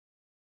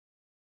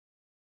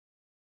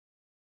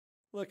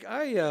Look,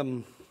 let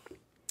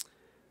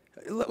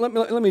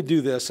me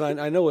do this.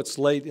 I know it's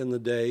late in the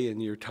day and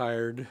you're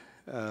tired.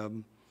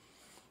 And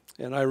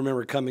I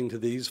remember coming to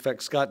these. In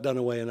fact, Scott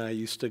Dunaway and I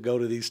used to go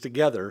to these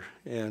together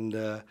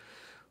and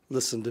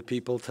listen to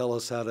people tell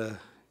us how to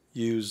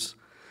use,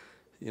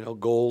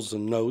 goals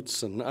and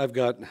notes. And I've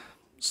got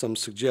some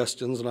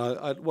suggestions. And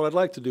what I'd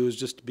like to do is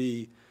just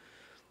be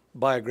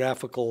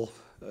biographical,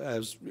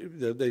 as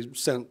they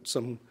sent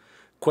some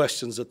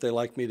questions that they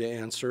like me to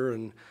answer.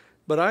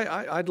 But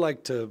I'd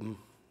like to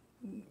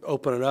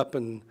open it up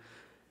in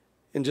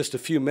just a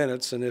few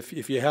minutes, and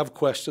if you have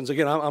questions,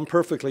 again, I'm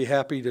perfectly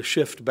happy to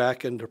shift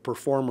back into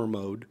performer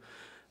mode.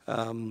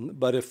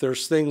 But if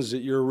there's things that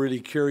you're really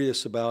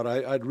curious about,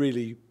 I'd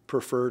really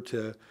prefer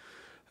to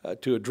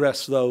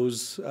address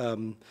those.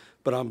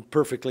 But I'm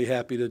perfectly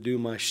happy to do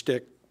my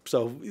shtick.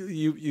 So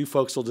you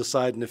folks will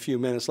decide in a few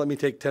minutes. Let me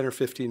take 10 or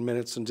 15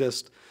 minutes and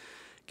just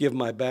give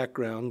my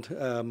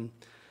background.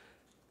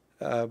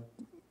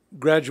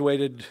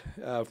 Graduated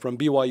from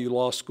BYU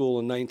Law School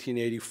in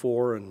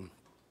 1984, and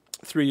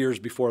 3 years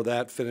before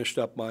that finished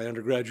up my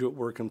undergraduate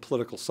work in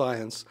political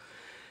science.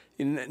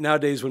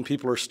 Nowadays, when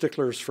people are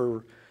sticklers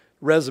for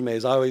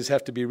resumes, I always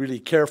have to be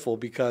really careful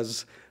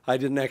because I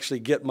didn't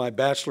actually get my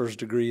bachelor's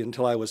degree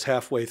until I was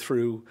halfway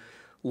through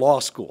law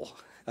school.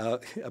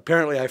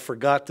 Apparently, I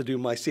forgot to do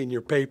my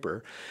senior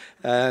paper,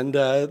 and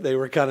they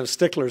were kind of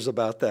sticklers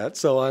about that.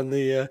 So on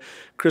the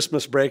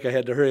Christmas break, I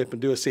had to hurry up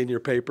and do a senior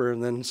paper,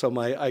 and then so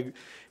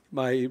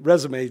my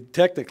resume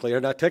technically,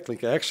 or not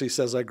technically, actually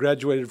says I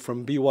graduated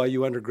from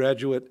BYU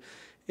undergraduate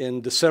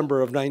in December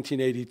of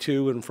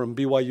 1982 and from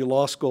BYU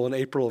Law School in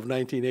April of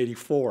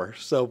 1984.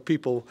 So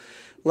people,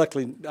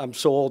 luckily, I'm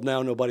so old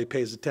now, nobody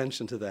pays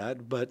attention to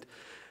that. But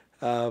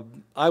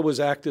I was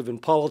active in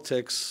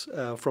politics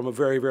from a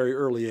very, very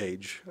early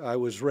age. I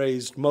was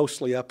raised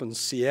mostly up in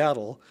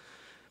Seattle,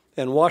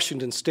 and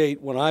Washington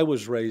State, when I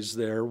was raised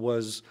there,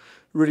 was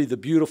really the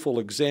beautiful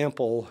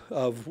example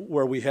of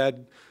where we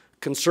had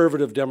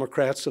conservative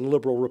Democrats and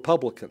liberal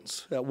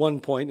Republicans. At one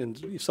point,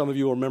 and some of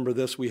you will remember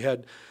this, we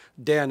had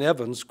Dan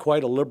Evans,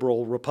 quite a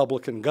liberal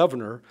Republican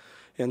governor,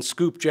 and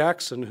Scoop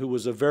Jackson, who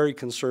was a very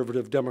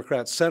conservative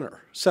Democrat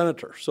senator.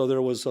 So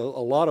there was a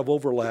lot of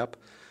overlap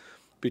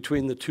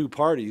between the two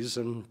parties,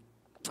 and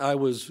I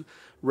was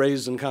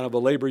raised in kind of a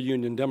labor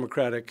union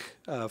Democratic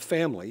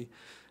family.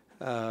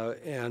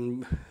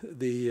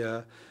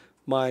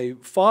 My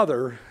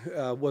father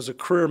was a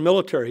career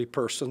military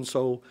person,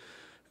 so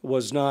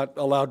was not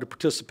allowed to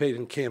participate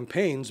in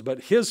campaigns,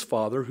 but his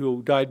father,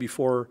 who died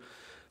before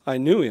I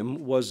knew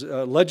him, was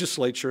a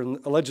legislator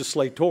in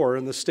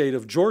the state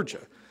of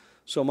Georgia.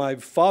 So my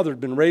father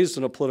had been raised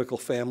in a political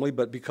family,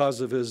 but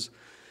because of his,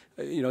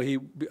 he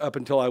up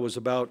until I was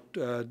about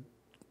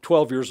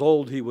 12 years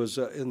old, he was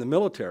in the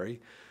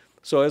military.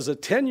 So as a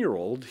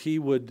 10-year-old, he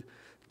would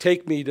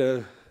take me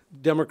to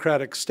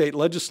Democratic state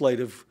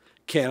legislative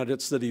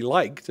candidates that he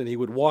liked, and he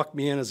would walk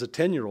me in as a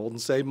 10-year-old and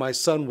say, my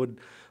son would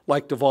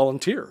like to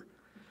volunteer.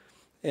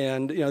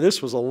 And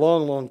this was a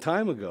long, long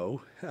time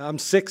ago. I'm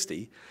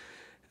 60.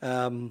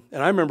 And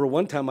I remember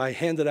one time I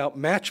handed out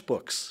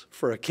matchbooks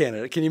for a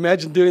candidate. Can you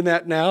imagine doing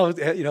that now?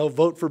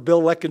 Vote for Bill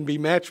Leckenby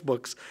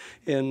matchbooks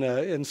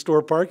in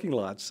store parking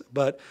lots.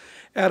 But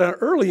at an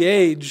early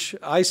age,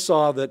 I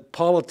saw that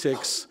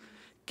politics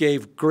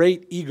gave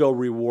great ego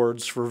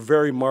rewards for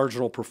very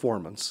marginal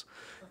performance,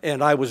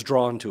 and I was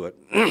drawn to it.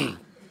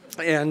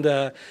 And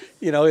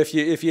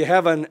if you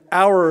have an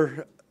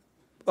hour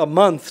a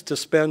month to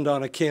spend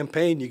on a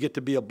campaign, you get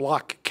to be a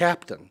block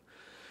captain.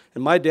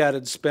 And my dad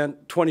had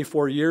spent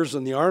 24 years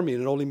in the Army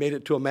and only made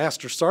it to a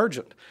master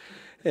sergeant.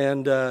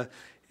 And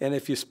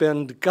if you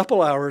spend a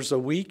couple hours a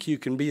week, you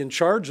can be in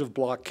charge of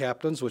block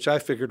captains, which I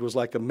figured was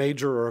like a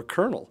major or a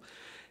colonel.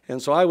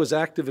 And so I was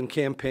active in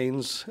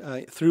campaigns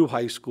through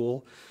high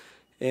school.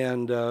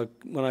 And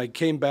when I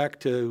came back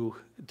to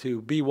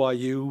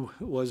BYU,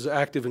 was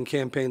active in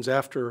campaigns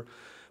after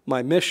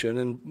my mission.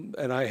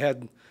 And I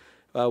had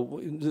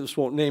this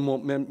name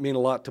won't mean a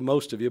lot to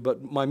most of you,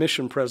 but my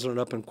mission president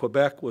up in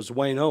Quebec was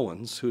Wayne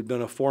Owens, who had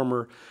been a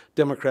former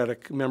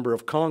Democratic member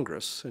of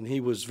Congress. And he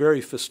was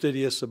very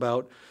fastidious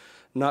about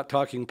not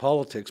talking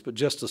politics, but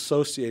just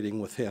associating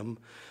with him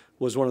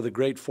was one of the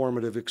great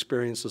formative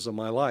experiences of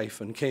my life,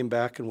 and came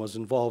back and was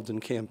involved in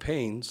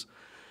campaigns.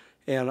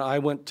 And I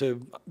went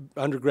to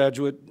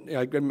undergraduate,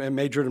 I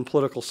majored in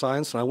political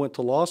science, and I went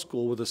to law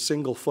school with a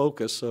single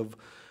focus of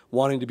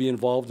wanting to be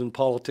involved in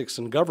politics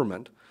and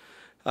government.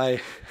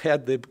 I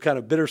had the kind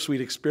of bittersweet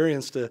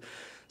experience to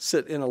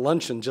sit in a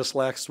luncheon just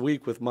last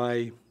week with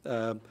my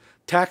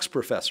tax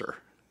professor,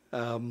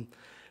 who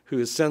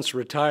has since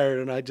retired,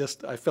 and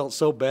I felt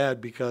so bad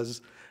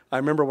because I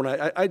remember when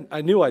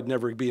I knew I'd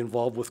never be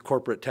involved with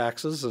corporate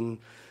taxes, and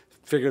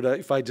figured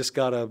if I just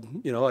got a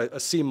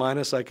C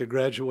minus, I could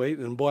graduate.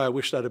 And boy, I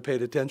wished I'd have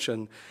paid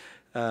attention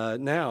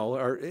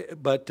now.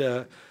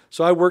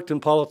 So I worked in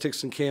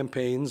politics and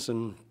campaigns,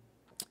 and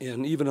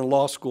even in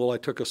law school, I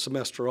took a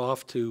semester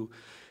off to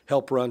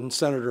help run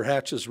Senator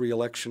Hatch's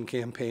reelection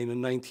campaign in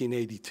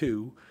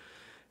 1982.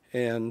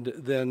 And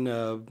then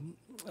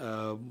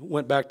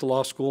went back to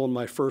law school, and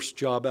my first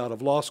job out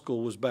of law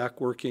school was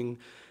back working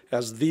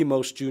as the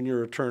most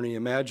junior attorney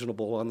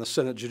imaginable on the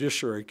Senate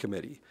Judiciary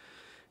Committee.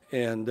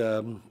 And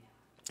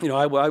you know,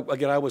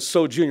 again, I was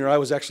so junior, I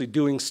was actually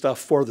doing stuff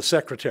for the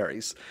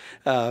secretaries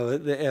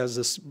as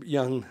this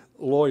young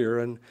lawyer.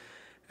 And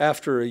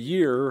after a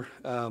year,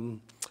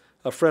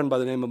 a friend by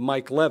the name of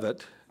Mike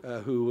Levitt,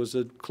 who was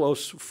a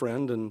close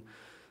friend and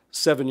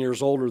 7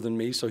 years older than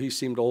me, so he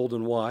seemed old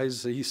and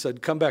wise, he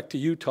said, come back to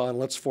Utah and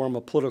let's form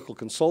a political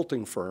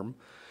consulting firm.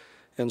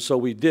 And so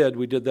we did.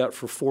 We did that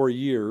for 4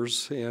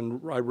 years,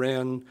 and I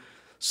ran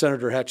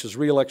Senator Hatch's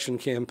reelection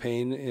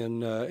campaign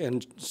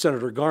and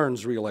Senator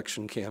Garn's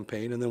reelection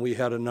campaign, and then we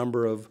had a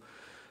number of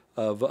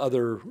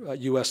other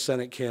U.S.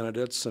 Senate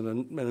candidates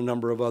and a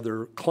number of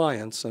other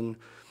clients. And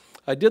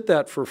I did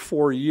that for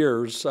 4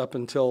 years up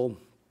until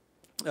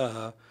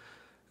you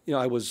know,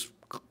 I was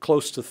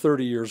close to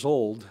 30 years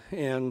old.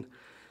 And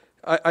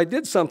I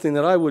did something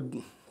that I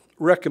would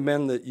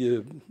recommend that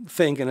you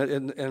think,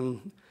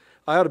 and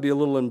I ought to be a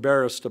little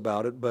embarrassed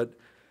about it, but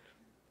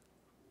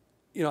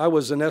you know, I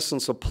was in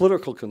essence a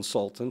political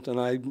consultant, and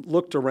I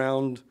looked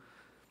around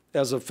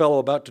as a fellow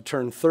about to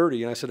turn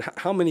 30, and I said,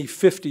 how many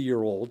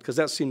 50-year-old, because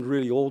that seemed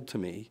really old to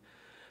me,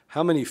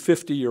 how many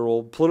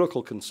 50-year-old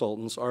political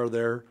consultants are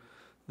there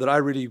that I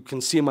really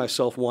can see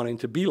myself wanting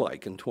to be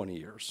like in 20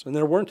 years? And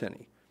there weren't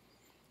any.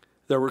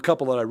 There were a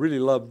couple that I really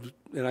loved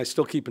and I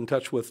still keep in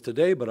touch with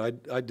today, but I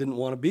didn't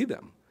want to be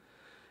them.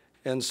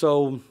 And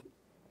so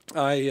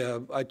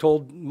I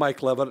told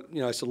Mike Levitt,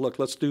 you know, I said, look,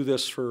 let's do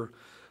this for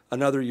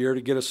another year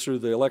to get us through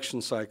the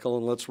election cycle,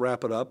 and let's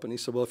wrap it up. And he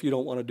said, well, if you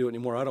don't want to do it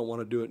anymore, I don't want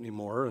to do it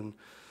anymore. And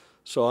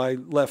so I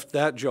left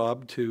that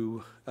job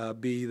to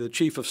be the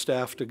chief of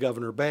staff to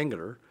Governor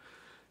Bangerter,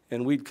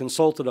 and we'd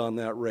consulted on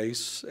that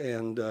race,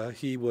 and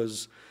he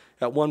was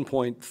at one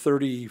point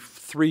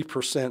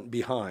 33%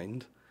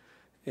 behind,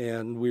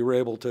 and we were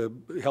able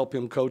to help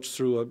him coach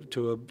through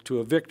to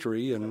a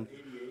victory, and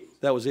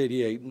that was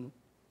 88.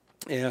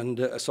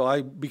 And so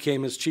I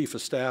became his chief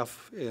of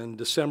staff in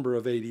December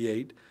of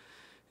 88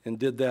 and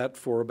did that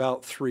for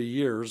about 3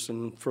 years.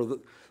 And for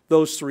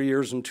those 3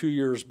 years and 2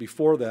 years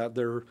before that,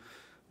 there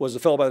was a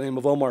fellow by the name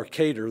of Omar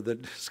Cater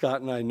that Scott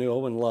and I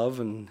know and love,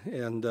 and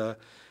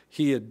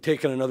he had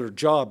taken another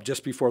job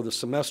just before the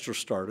semester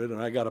started,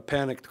 and I got a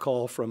panicked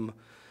call from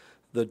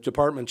the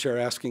department chair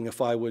asking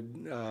if I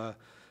would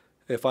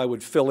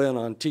fill in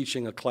on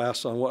teaching a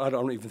class on what I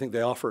don't even think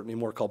they offer it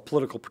anymore, called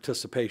Political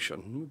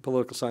Participation,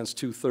 Political Science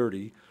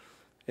 230.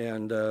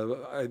 And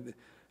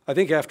I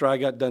think after I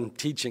got done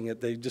teaching it,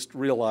 they just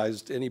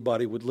realized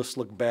anybody would just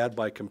look bad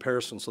by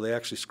comparison, so they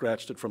actually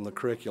scratched it from the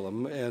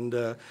curriculum. And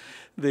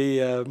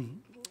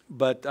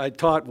but I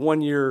taught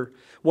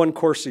one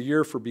course a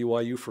year for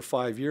BYU for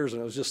 5 years,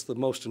 and it was just the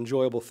most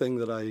enjoyable thing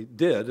that I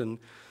did. And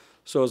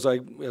so as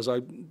I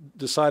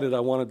decided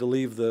I wanted to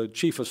leave the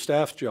chief of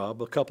staff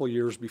job a couple of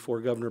years before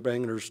Governor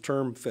Bangerter's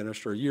term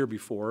finished, or a year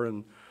before,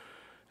 and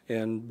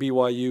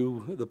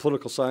BYU, the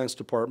political science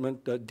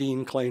department,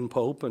 Dean Clane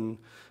Pope and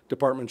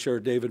Department Chair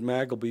David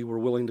Magleby were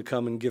willing to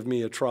come and give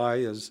me a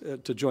try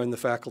to join the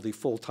faculty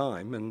full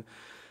time, and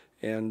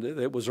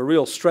it was a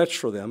real stretch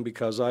for them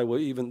because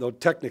even though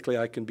technically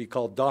I can be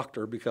called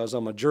doctor because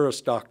I'm a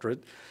Juris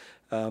Doctorate,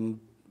 you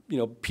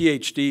know,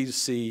 PhDs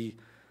see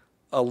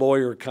a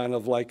lawyer kind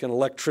of like an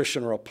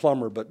electrician or a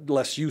plumber, but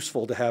less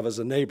useful to have as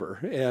a neighbor.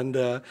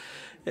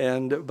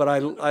 But I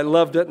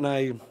loved it,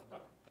 and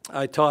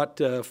I taught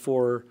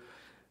for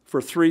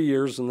 3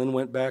 years, and then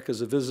went back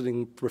as a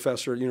visiting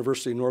professor at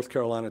University of North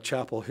Carolina,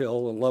 Chapel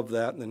Hill, and loved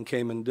that, and then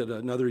came and did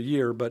another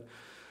year. But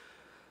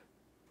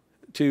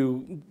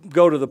to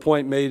go to the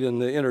point made in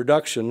the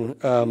introduction,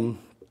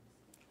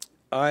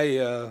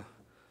 I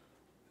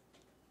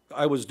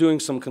was doing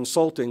some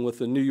consulting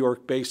with a New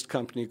York-based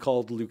company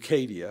called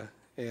Leucadia,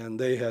 and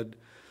they had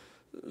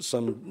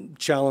some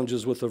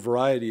challenges with a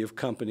variety of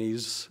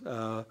companies,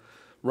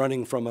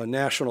 running from a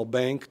national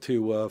bank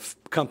to a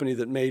company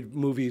that made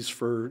movies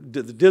for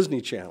the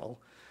Disney Channel.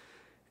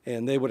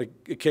 And they would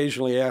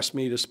occasionally ask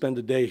me to spend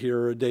a day here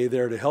or a day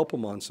there to help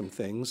them on some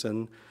things.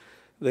 And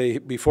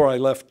before I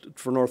left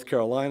for North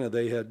Carolina,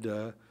 they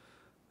had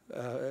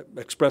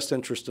expressed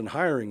interest in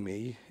hiring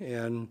me.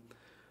 And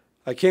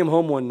I came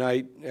home one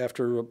night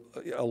after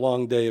a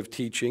long day of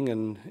teaching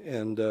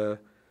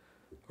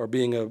or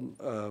being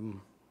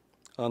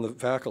on the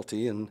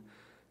faculty, and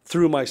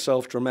threw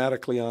myself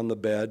dramatically on the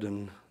bed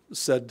and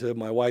said to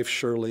my wife,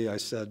 Shirley, I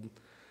said,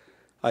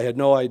 I had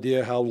no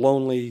idea how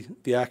lonely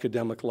the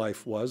academic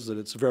life was, that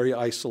it's very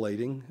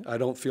isolating. I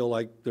don't feel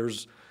like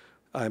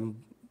I'm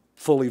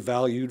fully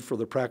valued for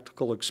the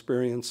practical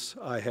experience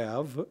I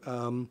have.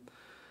 And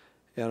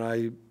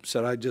I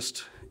said, I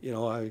just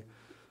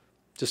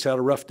had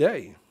a rough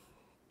day.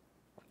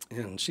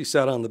 And she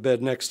sat on the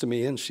bed next to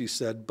me and she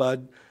said,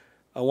 Bud,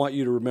 I want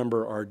you to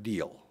remember our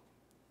deal.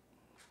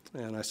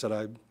 And I said,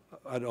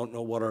 I don't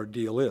know what our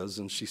deal is.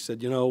 And she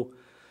said, you know,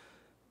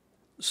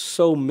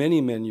 so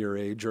many men your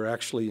age are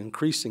actually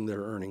increasing their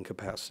earning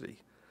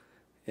capacity.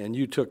 and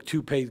you took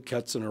 2 pay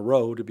cuts in a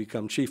row to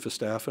become chief of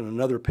staff and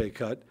another pay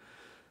cut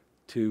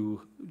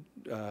to,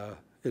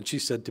 and she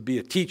said, to be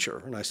a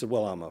teacher. And I said,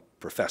 well, I'm a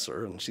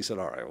professor. And she said,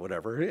 all right,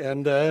 whatever.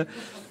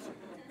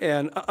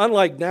 And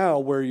unlike now,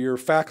 where your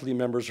faculty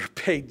members are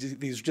paid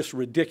these just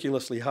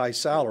ridiculously high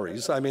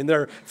salaries, I mean,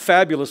 they're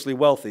fabulously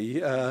wealthy,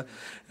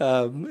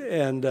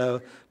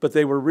 but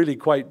they were really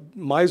quite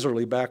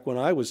miserly back when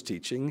I was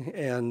teaching.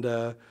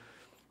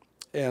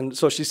 And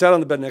so she sat on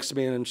the bed next to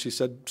me, and she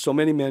said, so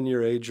many men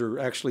your age are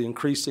actually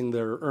increasing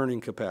their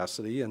earning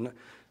capacity. And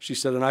she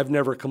said, and I've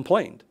never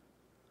complained.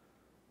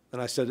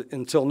 And I said,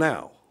 until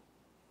now.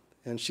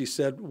 And she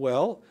said,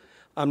 well,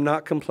 I'm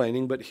not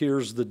complaining, but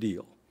here's the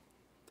deal.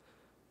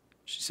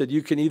 She said,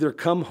 you can either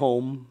come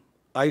home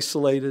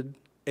isolated,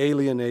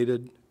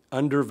 alienated,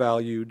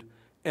 undervalued,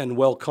 and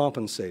well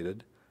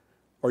compensated,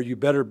 or you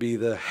better be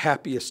the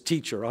happiest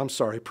teacher,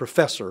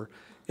 professor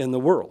in the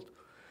world,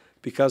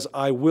 because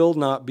I will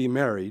not be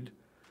married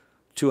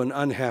to an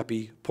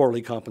unhappy,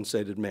 poorly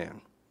compensated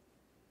man.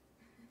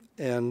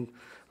 And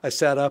I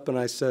sat up and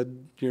I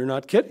said, you're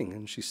not kidding.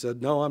 And she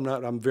said, no, I'm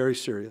not. I'm very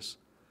serious.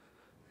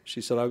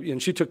 She said,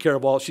 and she took care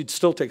of she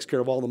still takes care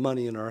of all the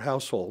money in our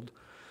household.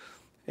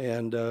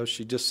 And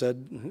she just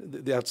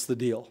said, that's the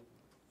deal.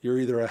 You're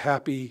either a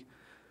happy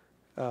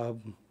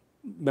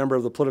member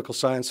of the political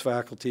science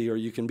faculty, or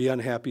you can be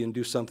unhappy and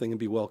do something and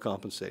be well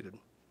compensated.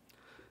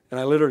 And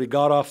I literally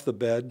got off the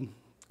bed,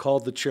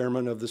 called the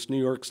chairman of this New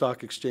York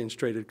Stock Exchange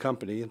traded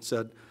company and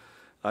said,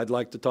 I'd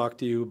like to talk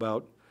to you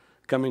about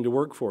coming to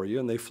work for you.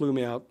 And they flew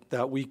me out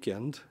that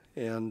weekend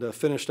and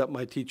finished up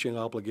my teaching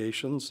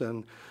obligations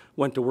and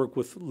went to work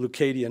with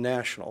Leucadia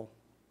National,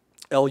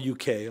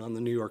 LUK, on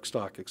the New York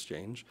Stock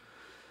Exchange.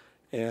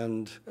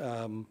 And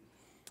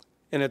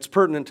it's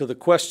pertinent to the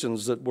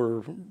questions that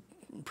were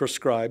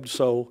prescribed.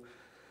 So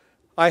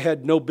I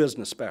had no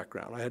business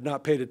background. I had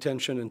not paid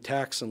attention in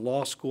tax and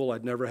law school.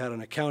 I'd never had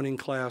an accounting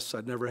class.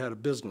 I'd never had a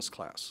business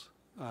class.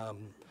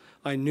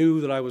 I knew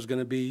that I was going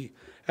to be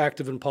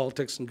active in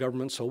politics and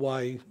government, so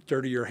why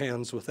dirty your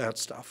hands with that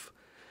stuff?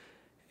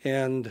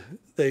 And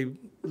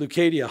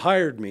Leucadia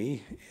hired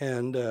me,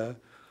 and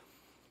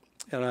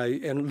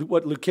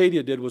what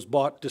Leucadia did was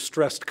bought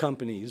distressed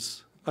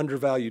companies,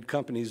 undervalued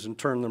companies, and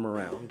turned them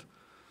around.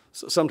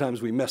 So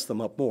sometimes we mess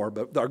them up more,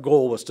 but our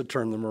goal was to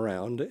turn them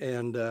around.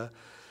 And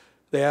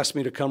they asked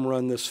me to come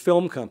run this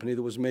film company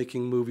that was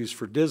making movies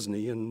for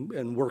Disney,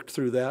 and worked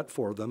through that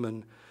for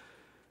them.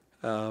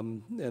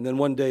 And then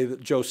one day,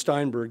 Joe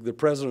Steinberg, the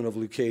president of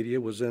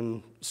Leucadia, was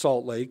in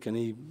Salt Lake, and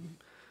he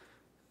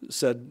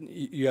said,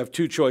 you have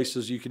 2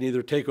 choices. You can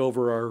either take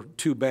over our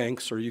 2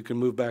 banks, or you can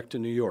move back to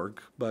New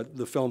York, but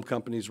the film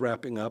company's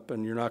wrapping up,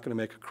 and you're not going to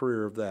make a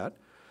career of that.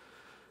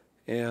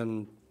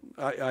 And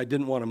I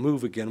didn't want to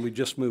move again. We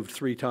just moved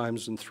 3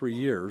 times in 3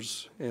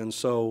 years. And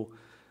so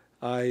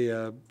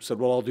I said,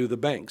 well, I'll do the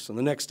banks. And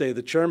the next day,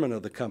 the chairman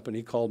of the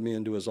company called me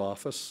into his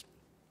office.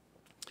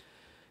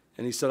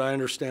 And he said, I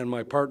understand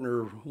my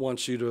partner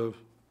wants you to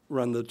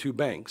run the 2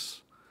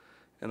 banks.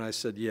 And I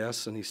said,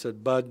 yes. And he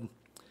said, Bud,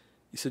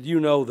 he said, you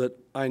know that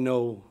I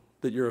know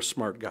that you're a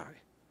smart guy.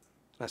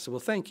 And I said,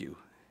 well, thank you.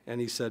 And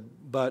he said,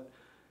 but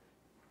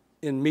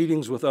in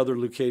meetings with other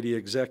Leucadia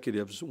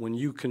executives, when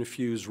you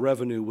confuse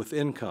revenue with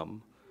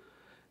income,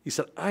 he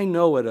said, I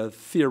know at a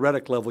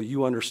theoretic level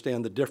you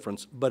understand the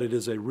difference, but it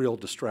is a real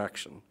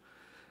distraction.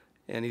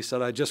 And he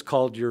said, I just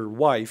called your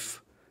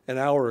wife an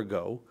hour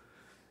ago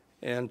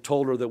and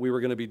told her that we were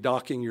going to be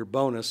docking your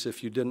bonus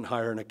if you didn't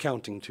hire an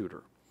accounting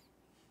tutor.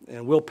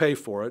 And we'll pay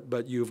for it,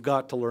 but you've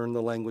got to learn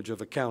the language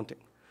of accounting.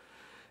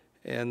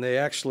 And they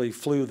actually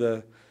flew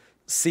the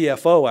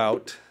CFO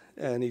out,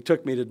 and he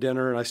took me to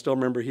dinner, and I still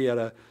remember he had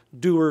a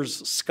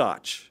Dewar's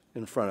Scotch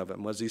in front of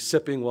him. Was he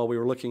sipping while we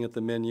were looking at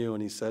the menu?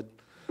 And he said,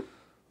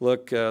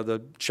 look,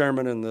 the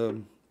chairman and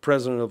the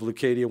president of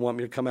Leucadia want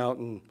me to come out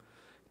and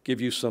give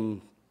you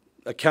some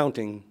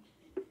accounting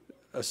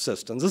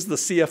assistance. This is the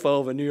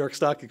CFO of a New York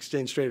Stock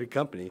Exchange traded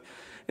company.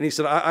 And he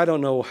said, I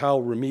don't know how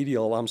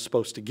remedial I'm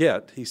supposed to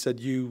get. He said,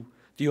 do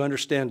you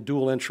understand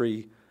dual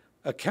entry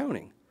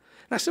accounting?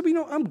 And I said, well, you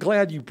know, I'm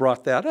glad you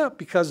brought that up,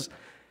 because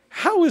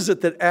how is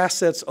it that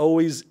assets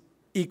always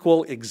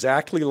equal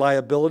exactly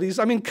liabilities?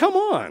 I mean, come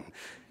on.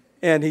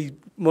 And he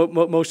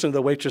motioned to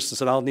the waitress and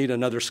said, I'll need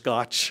another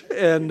Scotch.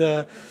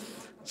 And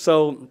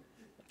so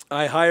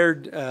I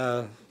hired,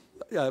 got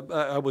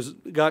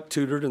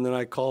tutored, and then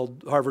I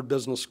called Harvard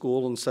Business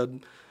School and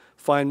said,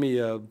 find me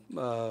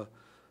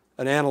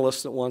an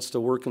analyst that wants to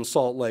work in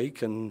Salt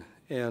Lake. And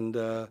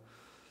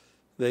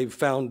they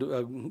found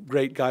a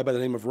great guy by the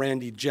name of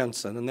Randy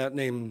Jensen, and that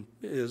name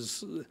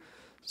is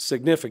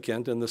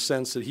significant in the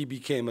sense that he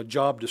became a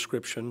job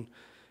description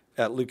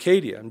at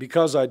Leucadia. And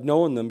because I'd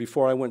known them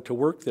before I went to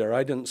work there,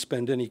 I didn't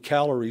spend any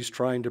calories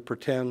trying to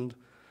pretend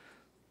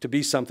to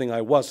be something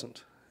I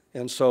wasn't.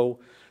 And so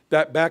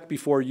that back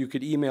before you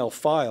could email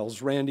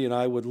files, Randy and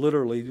I would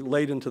literally,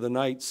 late into the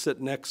night,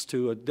 sit next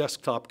to a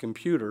desktop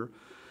computer,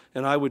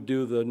 and I would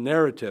do the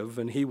narrative,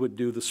 and he would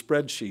do the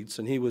spreadsheets,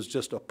 and he was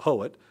just a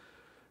poet.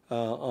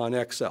 on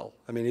Excel.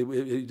 I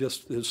mean,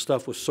 his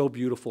stuff was so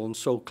beautiful and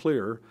so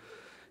clear.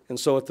 And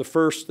so at the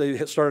first, they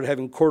started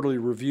having quarterly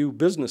review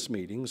business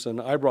meetings, and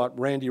I brought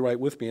Randy right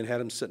with me and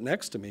had him sit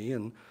next to me,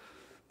 and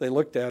they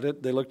looked at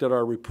it. They looked at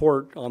our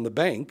report on the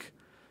bank,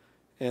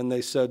 and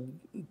they said,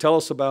 tell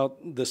us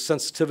about the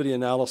sensitivity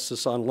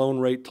analysis on loan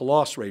rate to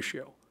loss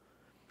ratio.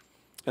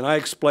 And I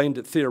explained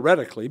it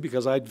theoretically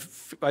because I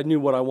knew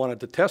what I wanted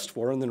to test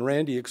for, and then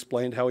Randy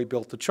explained how he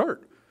built the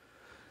chart.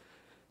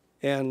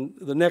 And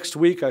the next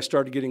week, I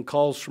started getting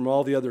calls from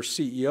all the other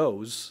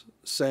CEOs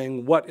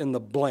saying, what in the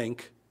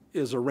blank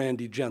is a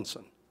Randy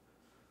Jensen?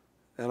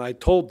 And I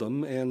told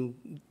them,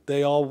 and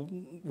they all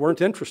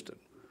weren't interested.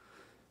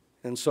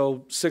 And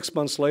so 6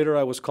 months later,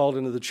 I was called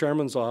into the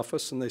chairman's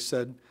office, and they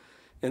said,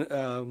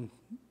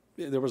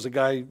 there was a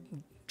guy,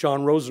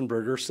 John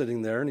Rosenberger,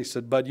 sitting there, and he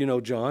said, Bud, you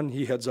know John,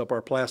 he heads up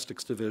our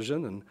plastics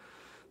division, and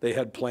they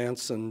had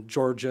plants in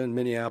Georgia and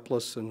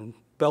Minneapolis and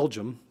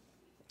Belgium.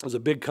 It was a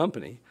big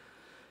company.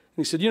 And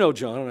he said, you know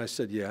John? And I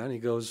said, yeah. And he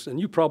goes, and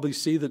you probably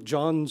see that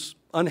John's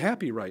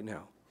unhappy right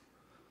now.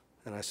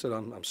 And I said,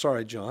 I'm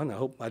sorry, John. I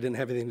hope I didn't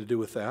have anything to do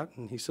with that.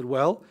 And he said,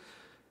 well,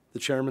 the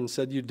chairman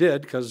said you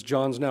did because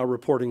John's now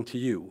reporting to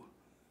you.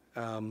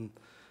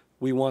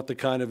 We want the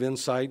kind of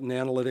insight and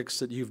analytics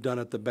that you've done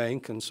at the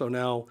bank, and so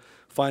now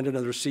find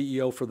another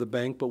CEO for the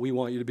bank, but we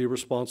want you to be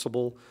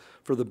responsible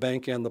for the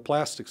bank and the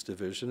plastics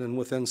division. And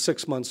within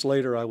 6 months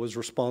later, I was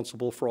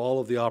responsible for all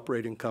of the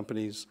operating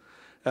companies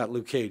at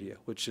Leucadia,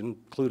 which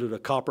included a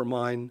copper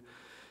mine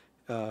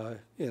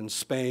in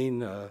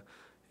Spain, a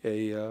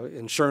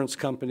insurance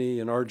company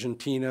in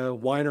Argentina,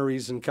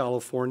 wineries in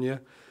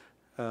California,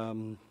 a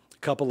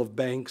couple of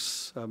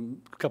banks, a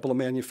couple of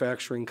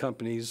manufacturing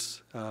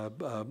companies,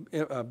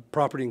 a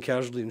property and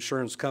casualty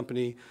insurance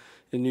company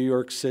in New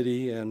York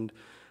City, and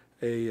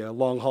a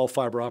long-haul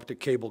fiber optic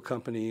cable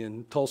company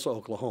in Tulsa,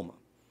 Oklahoma.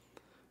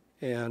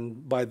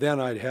 And by then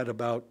I'd had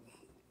about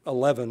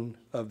 11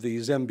 of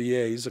these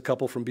MBAs, a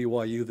couple from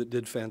BYU that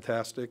did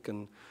fantastic,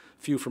 and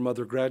a few from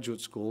other graduate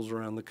schools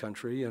around the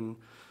country. And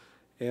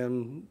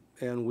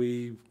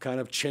we kind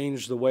of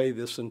changed the way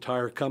this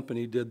entire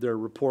company did their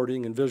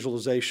reporting and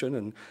visualization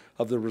and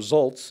of the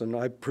results. And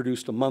I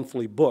produced a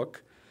monthly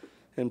book,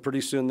 and pretty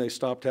soon they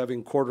stopped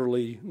having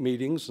quarterly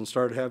meetings and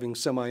started having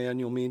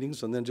semi-annual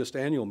meetings and then just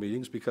annual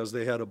meetings because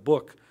they had a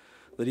book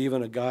that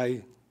even a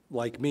guy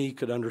like me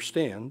could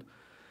understand.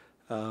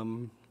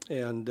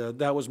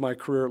 That was my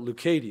career at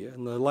Leucadia.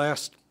 In the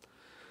last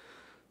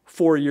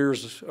 4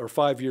 years or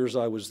 5 years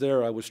I was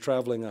there, I was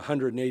traveling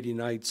 180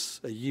 nights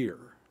a year.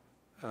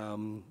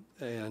 And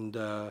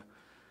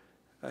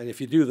if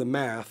you do the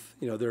math,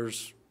 you know,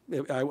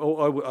 I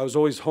was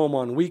always home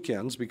on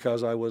weekends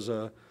because I was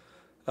a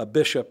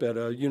bishop at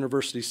a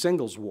university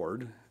singles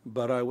ward,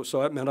 but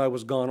so that meant I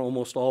was gone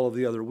almost all of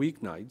the other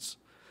weeknights.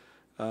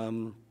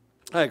 I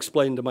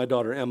explained to my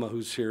daughter Emma,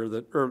 who's here,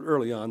 that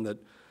early on that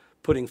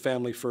putting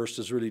family first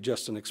is really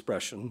just an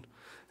expression.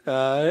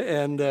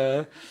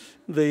 But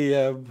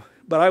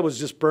I was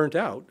just burnt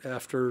out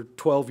after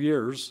 12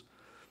 years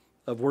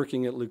of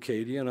working at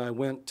Leucadia, and I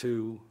went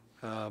to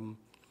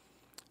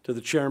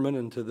the chairman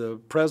and to the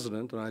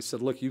president, and I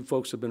said, look, you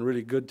folks have been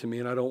really good to me,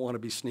 and I don't want to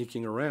be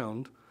sneaking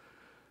around,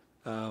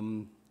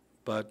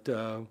 but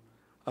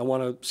I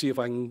want to see if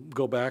I can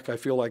go back. I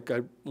feel like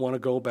I want to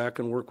go back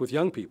and work with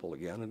young people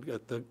again, and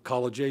at the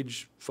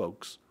college-age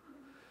folks.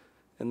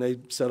 And they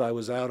said I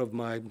was out of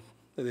my,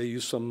 they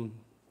used some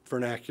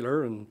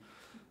vernacular,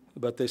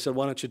 but they said,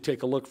 why don't you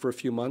take a look for a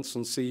few months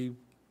and see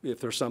if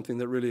there's something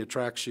that really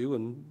attracts you,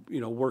 and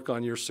work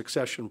on your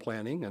succession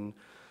planning. And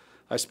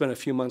I spent a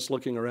few months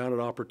looking around at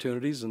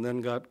opportunities, and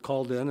then got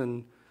called in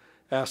and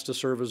asked to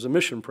serve as a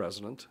mission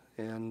president.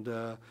 And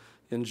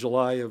in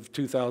July of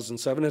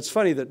 2007, it's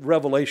funny that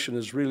revelation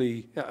is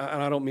really,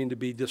 and I don't mean to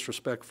be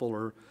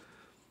disrespectful,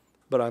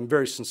 but I'm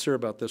very sincere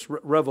about this.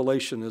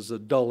 Revelation is a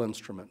dull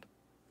instrument.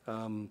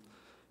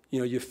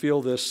 You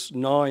feel this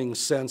gnawing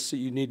sense that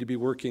you need to be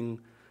working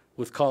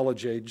with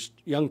college-aged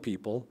young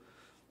people.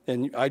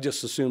 And I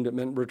just assumed it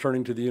meant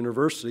returning to the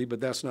university,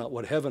 but that's not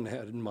what heaven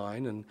had in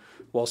mind. And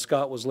while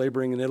Scott was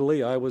laboring in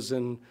Italy, I was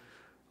in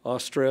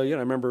Australia. And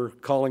I remember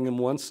calling him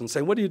once and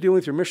saying, what are you doing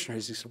with your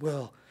missionaries? He said,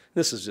 well,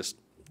 this is just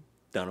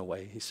done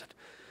away. He said,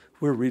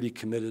 we're really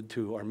committed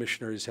to our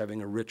missionaries having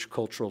a rich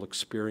cultural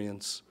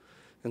experience.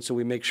 And so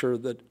we make sure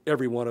that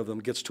every one of them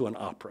gets to an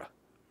opera,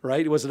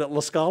 right? Was it at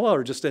La Scala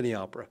or just any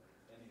opera?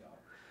 Any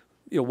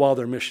opera. While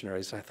they're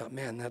missionaries. And I thought,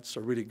 man, that's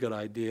a really good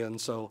idea. And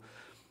so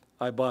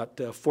I bought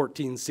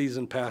 14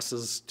 season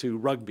passes to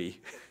rugby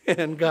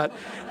and got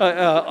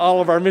all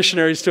of our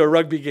missionaries to a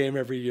rugby game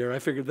every year. I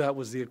figured that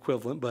was the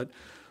equivalent, but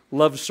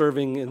loved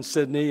serving in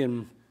Sydney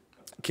and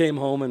came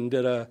home and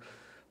did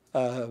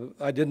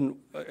I didn't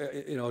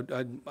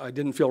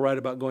feel right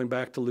about going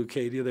back to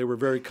Leucadia. They were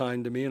very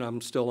kind to me, and I'm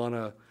still on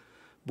a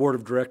board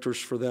of directors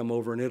for them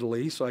over in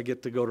Italy, so I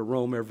get to go to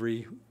Rome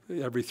every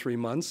 3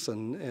 months.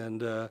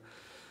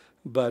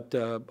 But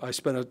I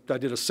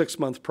did a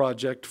 6-month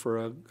project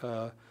for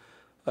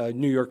a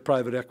New York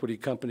private equity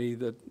company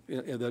that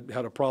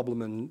had a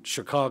problem in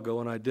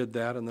Chicago, and I did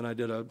that. And then I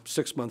did a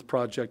 6-month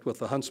project with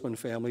the Huntsman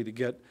family to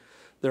get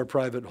their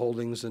private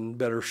holdings in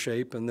better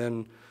shape, and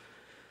then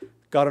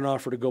got an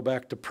offer to go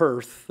back to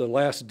Perth. The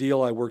last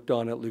deal I worked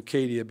on at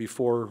Leucadia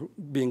before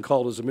being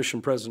called as a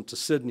mission president to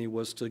Sydney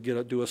was to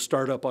do a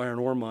startup iron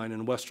ore mine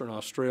in Western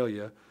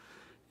Australia.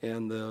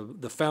 And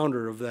the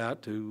founder of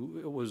that,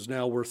 who was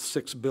now worth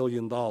 $6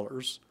 billion,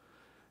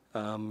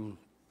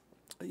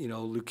 you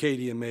know,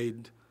 Leucadia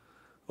made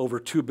over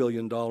 $2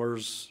 billion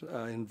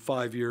in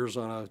 5 years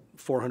on a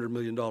 $400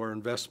 million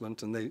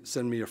investment, and they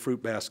send me a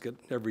fruit basket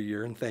every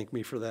year and thank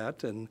me for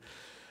that. And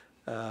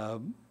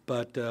so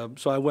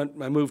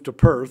I moved to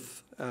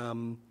Perth.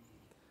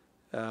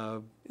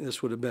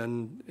 This would have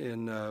been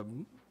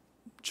in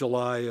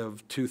July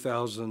of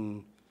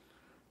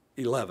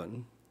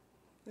 2011,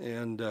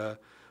 and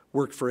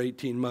worked for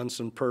 18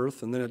 months in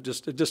Perth. And then it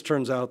just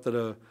turns out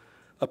that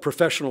a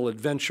professional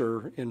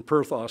adventure in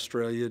Perth,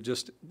 Australia,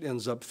 just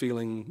ends up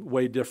feeling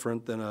way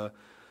different than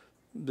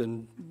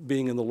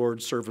being in the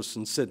Lord's service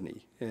in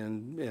Sydney.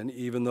 And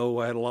even though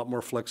I had a lot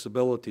more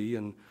flexibility,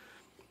 and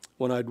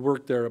when I'd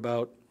worked there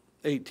about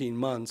 18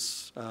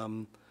 months,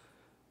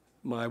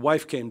 my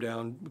wife came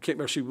down.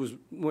 She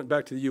went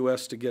back to the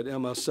U.S. to get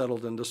Emma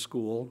settled into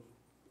school.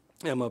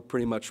 Emma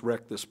pretty much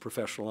wrecked this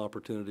professional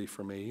opportunity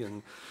for me,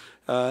 and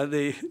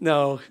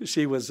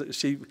she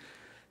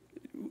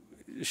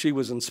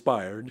was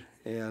inspired,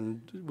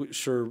 and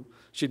sure,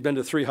 she'd been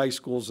to 3 high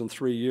schools in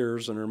 3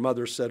 years, and her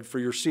mother said, for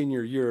your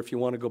senior year, if you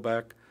want to go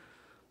back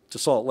to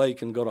Salt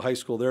Lake and go to high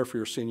school there for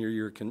your senior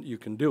year, you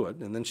can do it.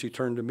 And then she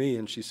turned to me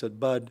and she said,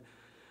 Bud,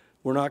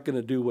 we're not going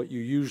to do what you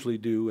usually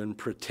do and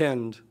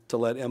pretend to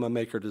let Emma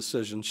make her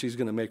decision. She's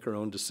going to make her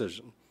own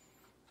decision.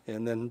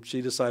 And then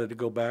she decided to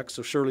go back,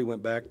 so Shirley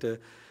went back to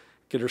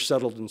get her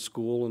settled in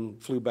school and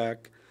flew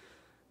back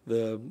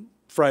the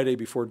Friday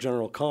before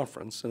General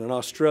Conference. And in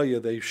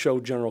Australia, they show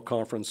General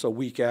Conference a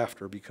week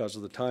after because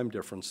of the time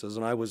differences.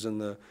 And I was in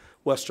the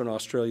Western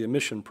Australia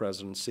Mission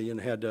Presidency and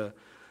had a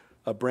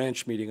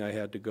branch meeting I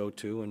had to go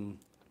to. And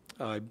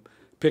I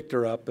picked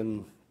her up,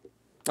 and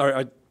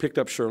I picked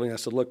up Shirley, and I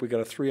said, look, we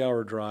got a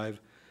 3-hour drive,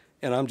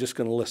 and I'm just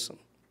going to listen.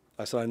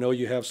 I said, I know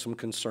you have some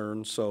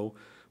concerns, so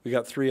we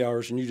got 3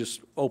 hours, and you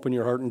just open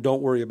your heart and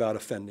don't worry about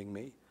offending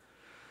me.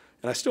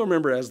 And I still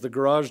remember as the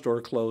garage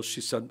door closed,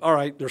 she said, all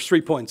right, there's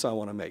 3 points I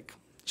want to make.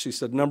 She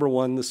said, number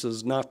one, this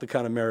is not the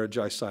kind of marriage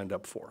I signed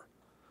up for.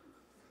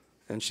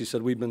 And she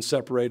said, we've been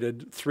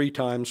separated 3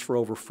 times for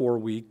over 4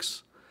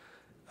 weeks.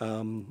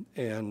 And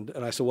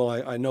I said, well,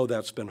 I know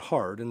that's been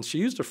hard. And she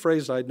used a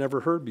phrase I'd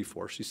never heard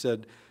before. She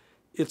said,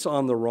 it's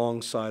on the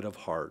wrong side of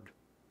hard.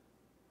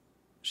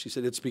 She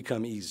said, it's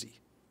become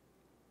easy.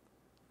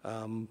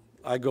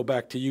 I go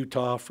back to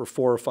Utah for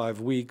 4 or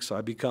 5 weeks. I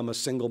become a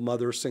single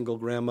mother, single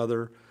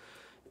grandmother.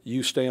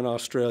 You stay in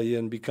Australia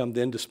and become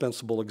the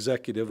indispensable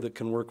executive that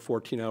can work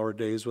 14-hour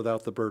days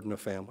without the burden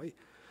of family.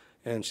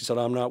 And she said,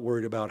 I'm not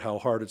worried about how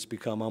hard it's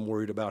become. I'm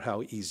worried about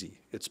how easy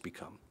it's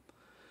become.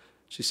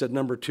 She said,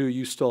 number 2,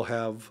 you still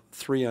have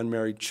 3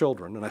 unmarried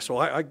children. And I said,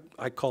 well,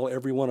 I call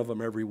every one of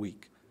them every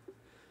week.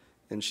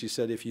 And she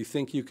said, if you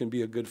think you can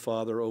be a good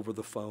father over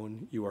the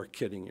phone, you are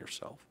kidding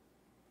yourself.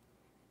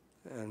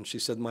 And she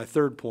said, my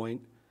 3rd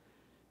point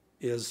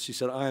is, she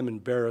said, I am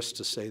embarrassed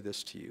to say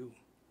this to you,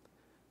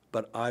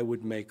 but I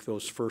would make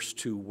those first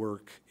 2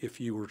 work if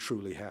you were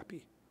truly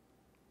happy.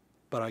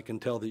 But I can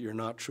tell that you're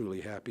not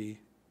truly happy,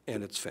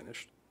 and it's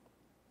finished.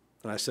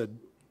 And I said,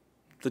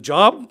 the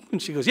job?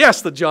 And she goes,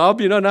 yes, the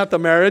job, you know, not the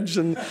marriage.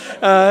 And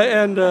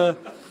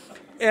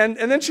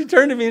then she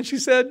turned to me and she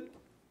said,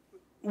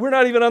 we're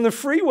not even on the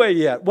freeway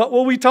yet. What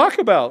will we talk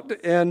about?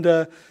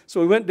 And so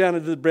we went down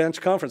to the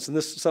branch conference,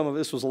 and some of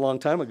this was a long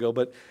time ago,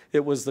 but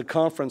it was the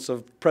conference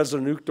of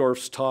President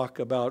Uchtdorf's talk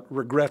about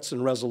regrets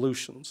and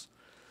resolutions.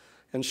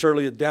 And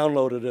Shirley had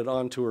downloaded it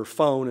onto her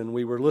phone, and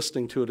we were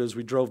listening to it as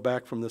we drove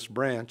back from this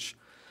branch.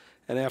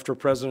 And after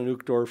President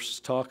Uchtdorf's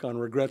talk on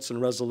regrets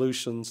and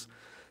resolutions,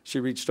 she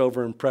reached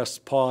over and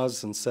pressed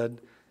pause and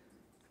said,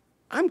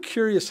 I'm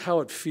curious how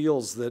it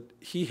feels that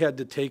he had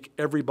to take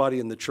everybody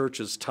in the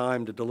church's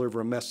time to deliver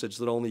a message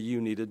that only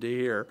you needed to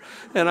hear.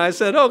 And I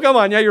said, oh, come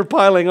on, yeah, you're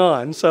piling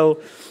on. So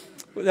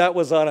that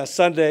was on a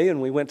Sunday, and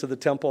we went to the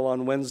temple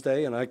on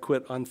Wednesday, and I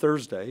quit on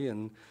Thursday.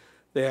 And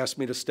they asked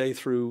me to stay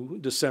through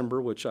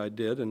December, which I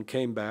did, and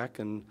came back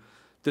and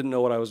didn't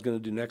know what I was going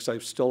to do next. I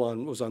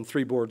was on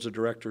 3 boards of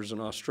directors in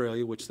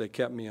Australia, which they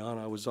kept me on.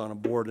 I was on a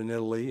board in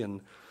Italy,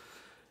 and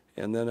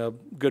then a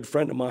good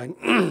friend of mine,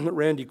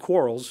 Randy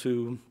Quarles,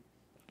 who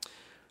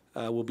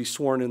will be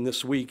sworn in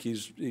this week.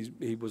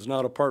 He was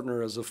not a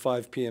partner as of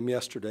 5 p.m.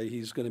 yesterday.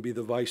 He's going to be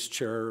the vice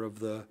chair of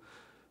the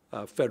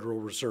Federal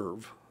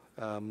Reserve.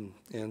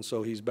 And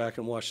so he's back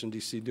in Washington,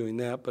 D.C. doing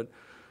that. But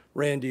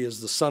Randy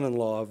is the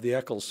son-in-law of the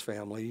Eccles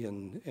family,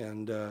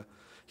 and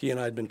he and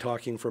I had been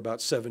talking for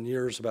about 7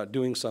 years about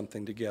doing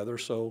something together.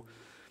 So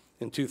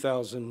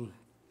in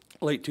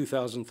late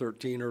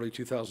 2013, early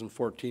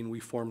 2014, we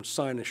formed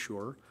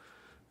Cynosure,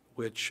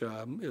 which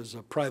is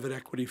a private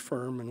equity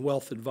firm and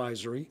wealth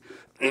advisory.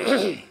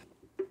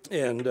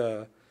 And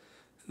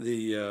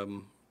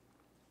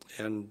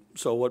and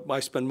so what I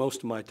spend most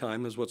of my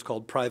time is what's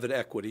called private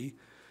equity,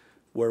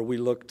 where we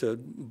look to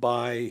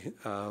buy,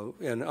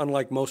 and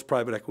unlike most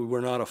private equity,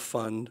 we're not a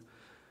fund.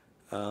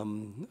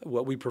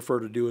 What we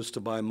prefer to do is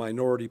to buy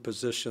minority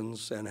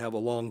positions and have a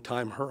long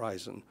time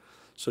horizon.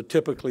 So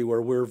typically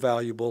where we're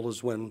valuable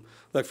is when,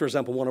 like for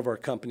example, one of our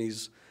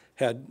companies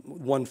had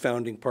one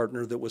founding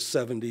partner that was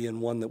 70 and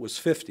one that was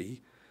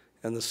 50,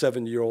 and the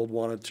 70-year-old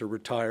wanted to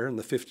retire and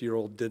the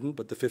 50-year-old didn't,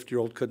 but the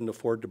 50-year-old couldn't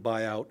afford to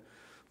buy out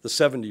the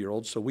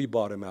 70-year-old, so we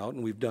bought him out,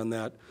 and we've done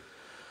that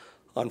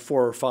on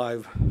 4 or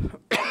 5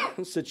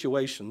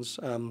 situations.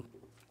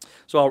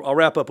 So I'll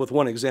wrap up with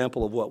one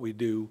example of what we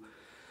do.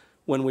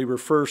 When we were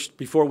first,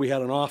 before we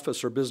had an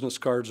office or business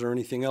cards or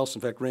anything else,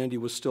 in fact, Randy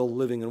was still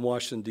living in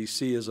Washington,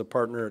 D.C. as a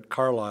partner at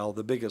Carlyle,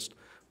 the biggest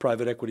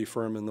private equity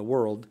firm in the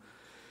world.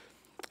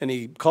 And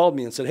he called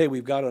me and said, hey,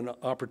 we've got an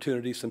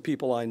opportunity. Some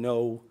people I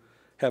know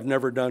have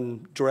never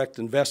done direct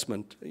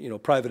investment,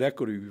 private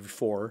equity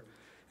before,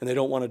 and they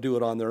don't want to do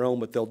it on their own,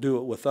 but they'll do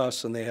it with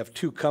us, and they have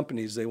 2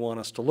 companies they want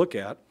us to look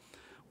at.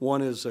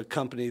 One is a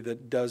company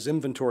that does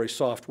inventory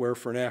software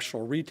for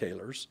national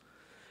retailers,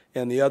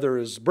 and the other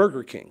is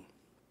Burger King.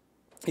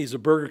 He's a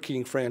Burger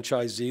King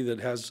franchisee that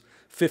has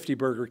 50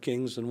 Burger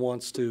Kings and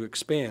wants to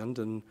expand,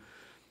 and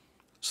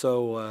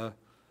so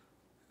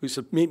we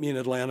said, meet me in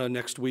Atlanta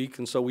next week,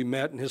 and so we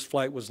met, and his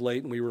flight was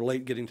late, and we were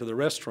late getting to the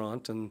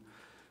restaurant, and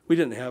we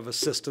didn't have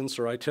assistants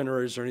or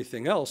itineraries or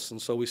anything else, and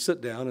so we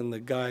sit down, and the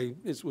guy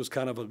was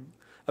kind of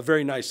a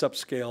very nice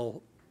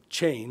upscale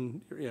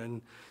chain,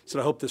 and he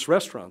said, I hope this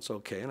restaurant's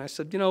okay. And I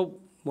said,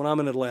 when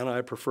I'm in Atlanta,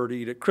 I prefer to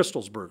eat at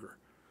Crystal's Burger.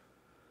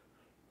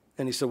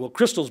 And he said, well,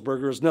 Crystal's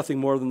Burger is nothing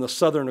more than the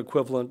southern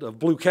equivalent of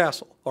Blue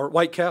Castle or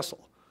White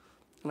Castle.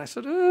 And I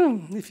said,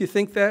 if you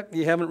think that,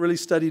 you haven't really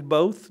studied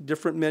both.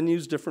 Different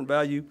menus, different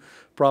value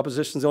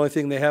propositions. The only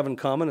thing they have in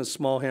common is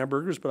small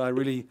hamburgers, but I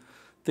really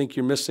think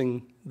you're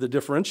missing the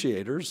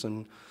differentiators.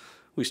 And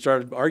we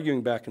started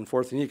arguing back and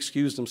forth, and he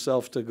excused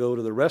himself to go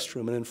to the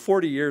restroom. And in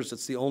 40 years,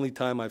 it's the only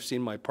time I've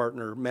seen my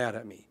partner mad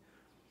at me.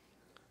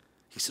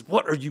 He said,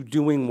 what are you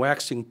doing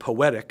waxing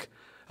poetic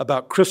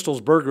about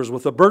Crystal's Burgers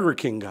with the Burger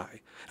King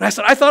guy? And I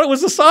said, I thought it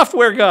was the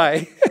software guy.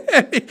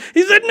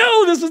 He said,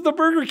 no, this is the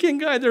Burger King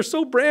guy. They're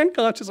so brand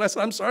conscious. I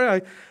said, I'm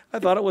sorry, I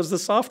thought it was the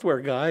software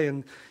guy.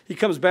 And he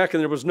comes back,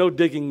 and there was no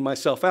digging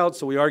myself out,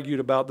 so we argued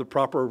about the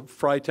proper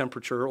fry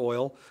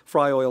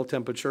oil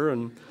temperature.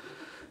 And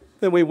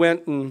then we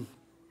went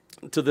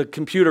to the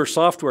computer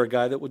software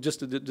guy that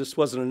just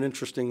wasn't an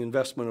interesting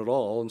investment at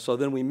all. And so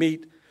then we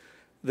meet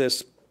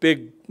this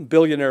big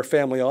billionaire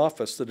family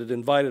office that had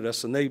invited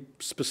us, and they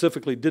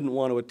specifically didn't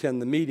want to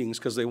attend the meetings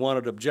because they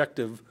wanted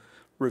objective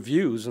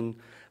reviews. And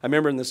I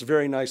remember in this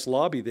very nice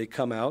lobby, they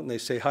come out and they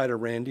say hi to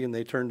Randy, and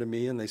they turn to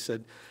me and they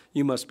said,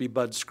 you must be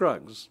Bud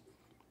Scruggs.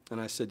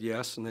 And I said,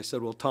 yes. And they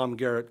said, well, Tom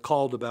Garrett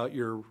called about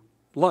your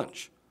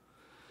lunch.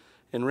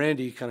 And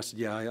Randy kind of said,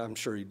 yeah, I'm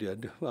sure he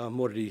did.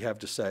 What did he have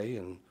to say?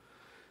 And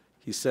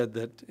he said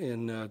that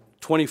in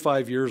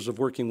 25 years of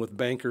working with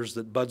bankers,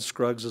 that Bud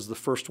Scruggs is the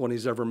first one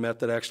he's ever met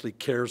that actually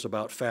cares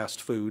about fast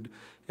food,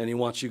 and he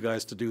wants you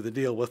guys to do the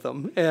deal with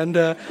them.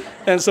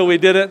 And so we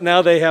did it.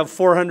 Now they have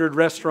 400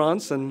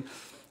 restaurants, and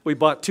we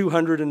bought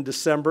 200 in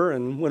December.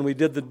 And when we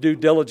did the due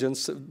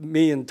diligence,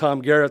 me and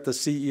Tom Garrett, the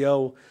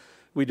CEO,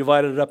 we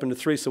divided it up into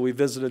 3. So we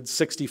visited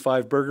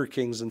 65 Burger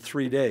Kings in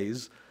 3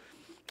 days.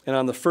 And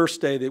on the first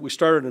day, we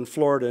started in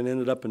Florida and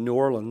ended up in New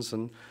Orleans.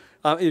 And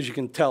as you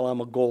can tell, I'm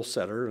a goal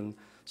setter, and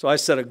so I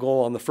set a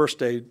goal on the first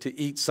day to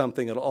eat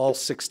something at all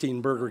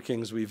 16 Burger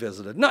Kings we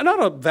visited. Not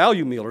a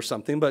value meal or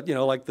something, but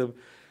like the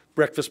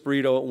breakfast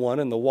burrito at one,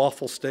 and the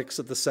waffle sticks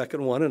at the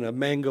second one, and a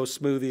mango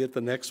smoothie at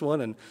the next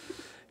one,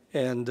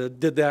 and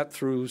did that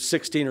through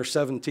 16 or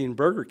 17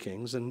 Burger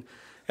Kings. And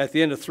at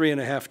the end of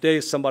 3.5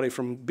 days, somebody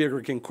from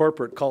Burger King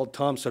corporate called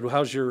Tom, said, well,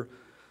 how's your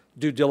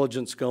due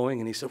diligence going?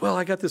 And he said, well,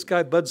 I got this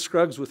guy Bud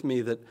Scruggs with me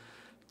that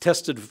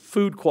tested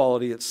food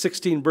quality at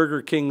 16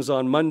 Burger Kings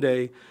on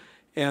Monday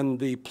and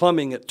the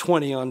plumbing at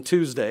 20 on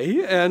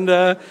Tuesday. And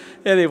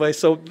anyway,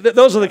 so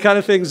those are the kind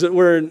of things that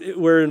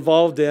we're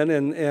involved in,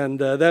 and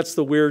that's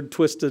the weird,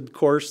 twisted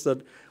course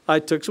that I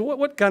took. So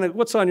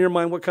what's on your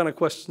mind? What kind of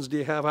questions do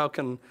you have? How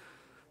can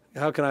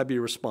I be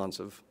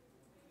responsive?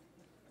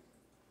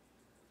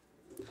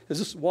 Is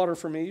this water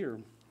for me, or?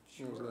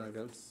 Sure.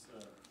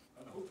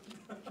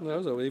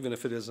 No, even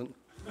if it isn't.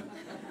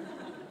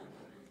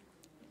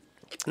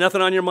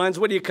 Nothing on your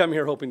minds? What do you come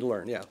here hoping to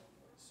learn? Yeah.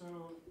 So,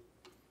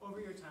 over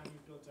your time,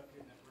 you've built up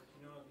your network.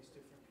 You know all these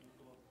different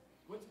people.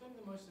 What's been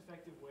the most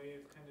effective way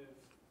of kind of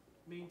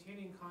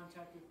maintaining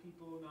contact with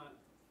people, not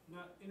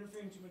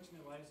interfering too much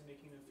in their lives and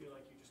making them feel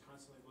like you're just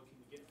constantly looking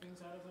to get things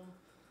out of them,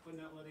 but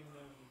not letting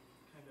them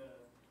kind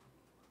of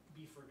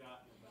be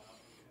forgotten about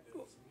and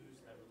kind of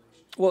lose that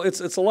relationship? Well, it's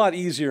a lot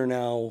easier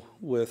now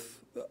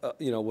with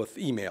with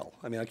email.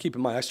 I mean, I keep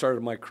in mind I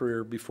started my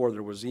career before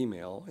there was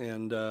email,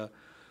 and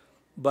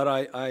but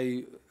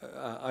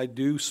I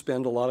do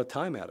spend a lot of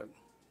time at it.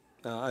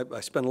 I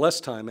spend less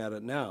time at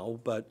it now,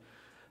 but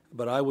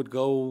I would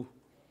go,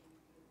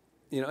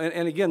 you know,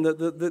 and again,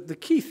 the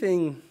key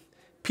thing,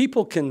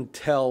 people can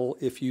tell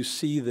if you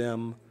see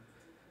them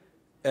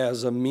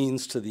as a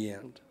means to the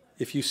end.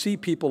 If you see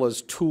people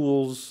as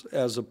tools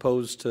as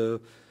opposed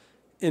to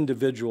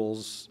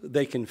individuals,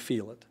 they can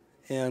feel it.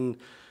 And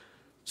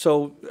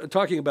so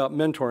talking about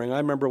mentoring, I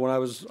remember when I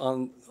was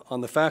on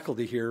the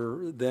faculty here,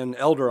 then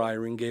Elder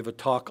Eyring gave a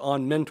talk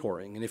on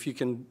mentoring. And if you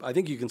can, I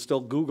think you can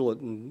still Google it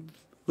and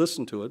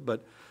listen to it,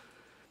 but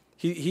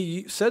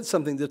he said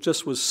something that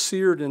just was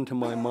seared into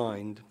my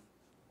mind.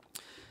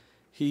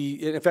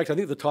 In fact, I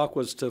think the talk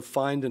was to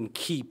find and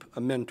keep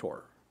a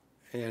mentor.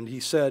 And he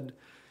said,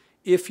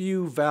 if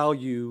you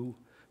value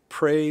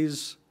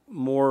praise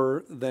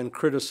more than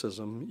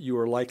criticism, you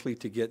are likely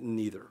to get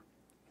neither.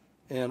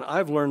 And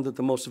I've learned that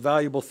the most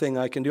valuable thing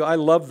I can do, I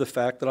love the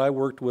fact that I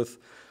worked with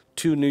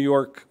two New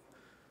York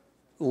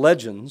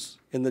legends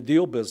in the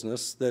deal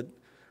business that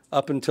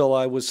up until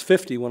I was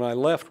 50 when I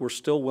left were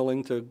still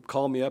willing to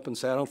call me up and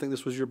say, I don't think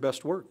this was your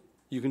best work.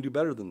 You can do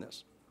better than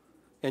this.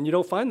 And you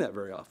don't find that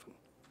very often.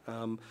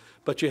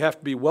 But you have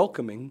to be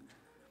welcoming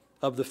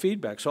of the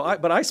feedback.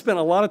 But I spent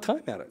a lot of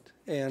time at it.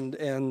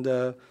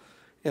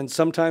 And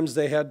sometimes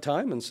they had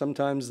time and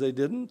sometimes they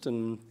didn't,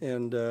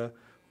 and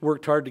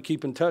worked hard to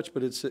keep in touch,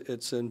 but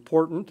it's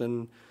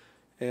important,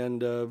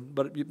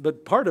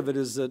 but part of it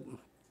is that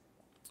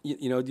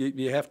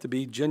you have to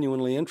be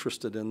genuinely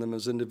interested in them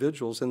as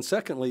individuals. And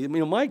secondly,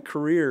 my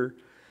career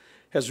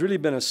has really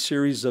been a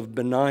series of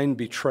benign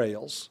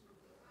betrayals.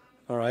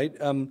 All right,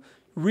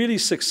 really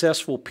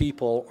successful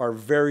people are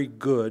very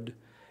good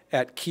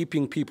at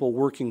keeping people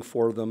working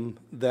for them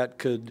that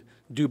could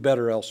do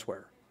better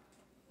elsewhere.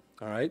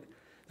 All right,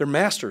 they're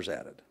masters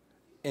at it.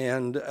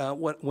 And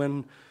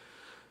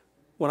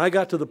when I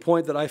got to the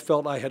point that I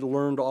felt I had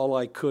learned all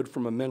I could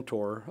from a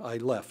mentor, I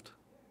left.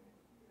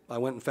 I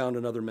went and found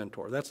another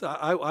mentor.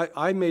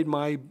 I made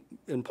my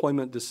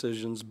employment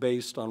decisions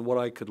based on what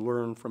I could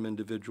learn from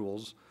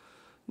individuals,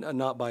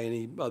 not by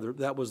any other.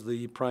 That was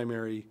the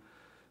primary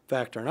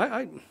factor.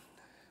 And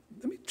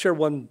let me share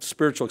one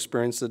spiritual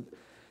experience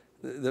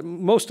that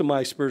most of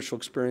my spiritual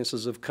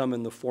experiences have come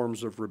in the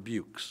forms of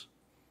rebukes.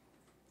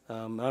 I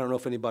don't know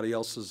if anybody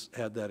else has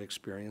had that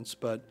experience,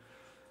 but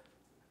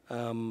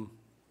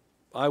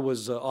I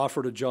was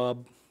offered a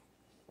job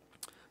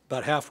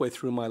about halfway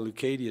through my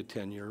Leucadia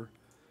tenure,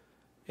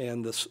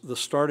 and the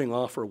starting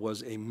offer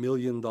was $1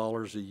 million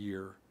a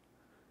year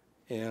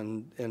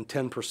and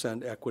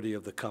 10% equity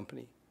of the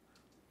company.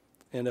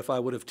 And if I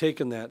would have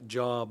taken that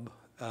job,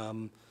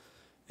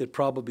 it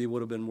probably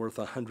would have been worth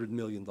 $100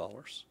 million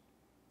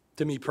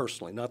to me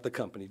personally, not the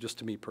company, just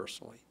to me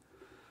personally.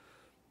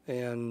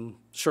 And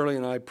Shirley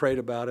and I prayed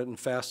about it and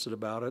fasted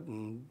about it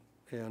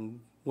and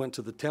went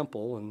to the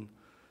temple, and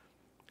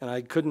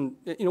I couldn't,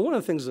 one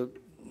of the things that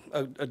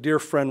a dear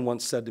friend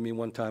once said to me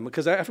one time,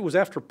 because it was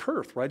after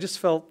Perth, where I just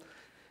felt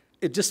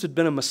it just had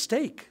been a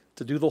mistake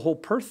to do the whole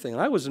Perth thing.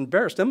 And I was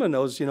embarrassed. Emma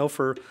knows,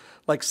 for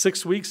like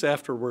 6 weeks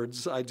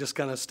afterwards, I just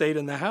kind of stayed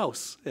in the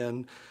house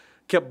and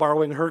kept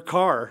borrowing her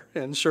car.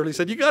 And Shirley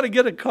said, you got to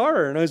get a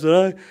car. And I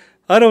said,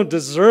 I don't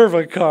deserve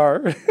a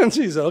car. And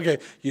she said, okay,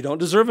 you don't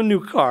deserve a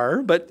new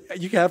car, but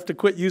you have to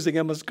quit using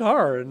Emma's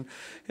car. And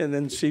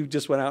then she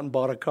just went out and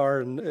bought a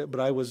car. But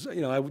I was,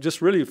 I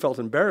just really felt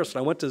embarrassed.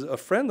 And I went to a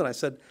friend and I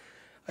said,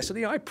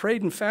 I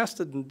prayed and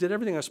fasted and did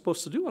everything I was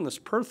supposed to do on this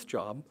Perth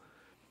job.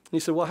 And he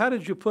said, well, how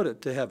did you put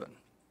it to heaven?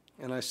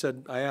 And I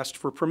said, I asked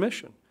for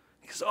permission.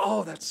 He said,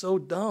 oh, that's so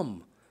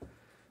dumb.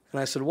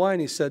 And I said, why?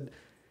 And he said,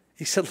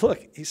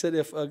 look,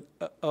 if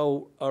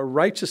a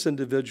righteous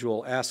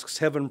individual asks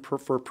heaven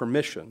for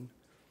permission,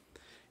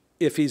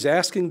 if he's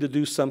asking to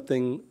do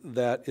something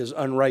that is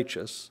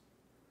unrighteous,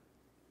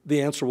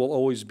 the answer will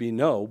always be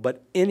no,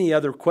 but any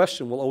other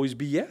question will always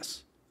be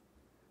yes.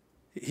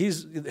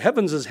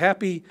 Heaven's as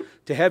happy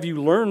to have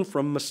you learn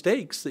from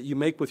mistakes that you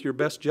make with your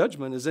best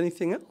judgment as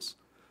anything else.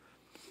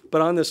 But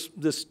on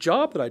this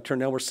job that I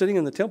turned down, we're sitting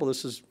in the temple.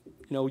 This is,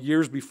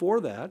 years before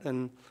that,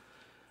 and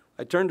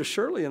I turned to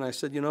Shirley and I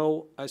said,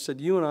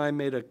 you and I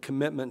made a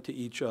commitment to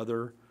each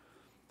other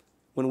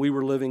when we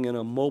were living in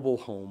a mobile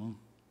home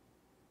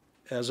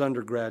as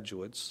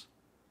undergraduates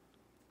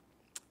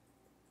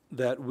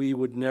that we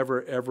would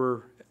never,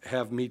 ever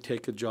have me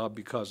take a job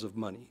because of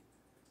money.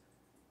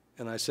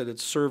 And I said,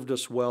 it's served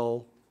us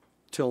well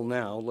till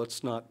now.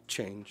 Let's not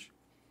change.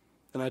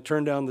 And I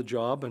turned down the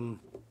job, and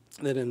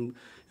then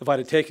if I'd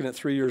have taken it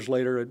 3 years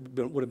later, it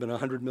would have been a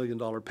 $100 million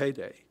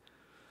payday.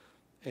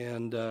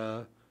 And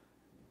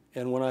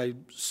when I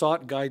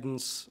sought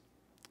guidance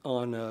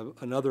on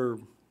another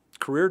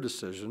career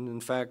decision, in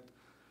fact,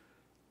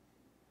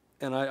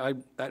 and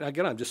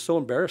again, I'm just so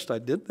embarrassed I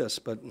did this,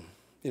 but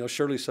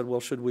Shirley said, well,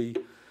 should we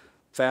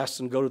fast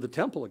and go to the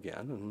temple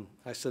again? And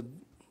I said,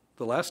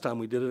 the last time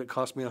we did it, it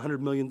cost me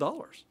 $100 million.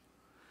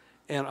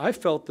 And I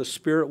felt the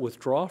Spirit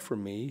withdraw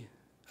from me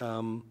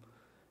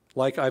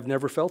like I've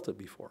never felt it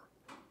before.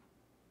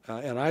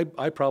 And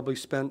I probably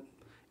spent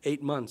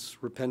 8 months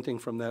repenting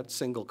from that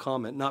single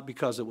comment, not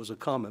because it was a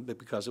comment, but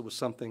because it was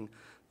something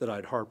that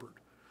I'd harbored.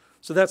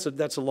 So that's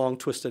a long,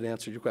 twisted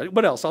answer to your question.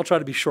 What else? I'll try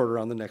to be shorter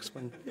on the next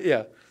one.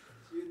 Yeah. So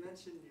you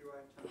mentioned your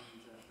wife telling you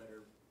to have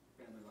better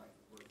family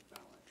life-work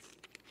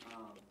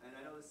balance. And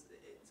I know it's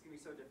going to be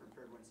so different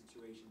for everyone's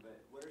situation, but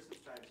what are some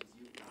strategies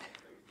you found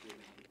that you're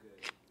doing a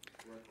good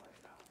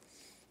work-life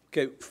balance?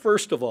 Okay,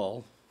 first of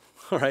all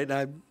right, and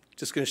I'm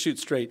just going to shoot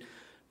straight.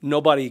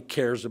 Nobody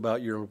cares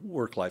about your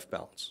work-life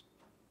balance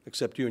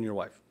except you and your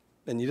wife.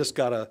 And you just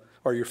gotta,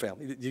 or your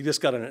family. You just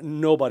gotta,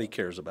 nobody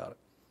cares about it.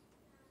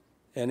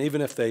 And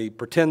even if they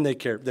pretend they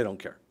care, they don't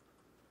care.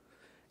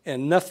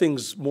 And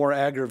nothing's more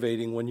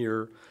aggravating when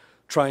you're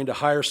trying to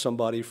hire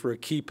somebody for a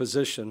key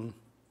position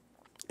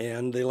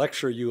and they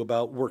lecture you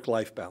about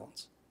work-life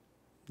balance.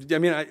 I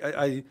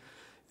mean,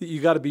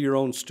 you got to be your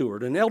own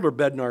steward. And Elder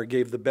Bednar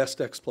gave the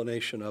best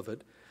explanation of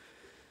it.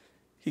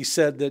 He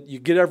said that you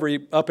get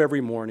up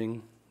every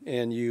morning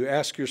and you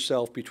ask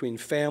yourself between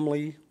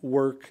family,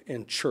 work,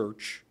 and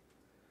church,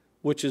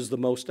 which is the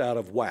most out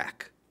of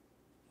whack,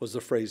 was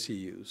the phrase he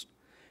used.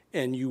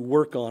 And you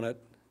work on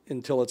it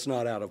until it's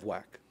not out of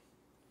whack.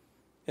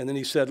 And then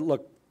he said,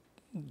 look,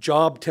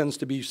 job tends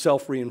to be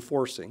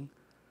self-reinforcing,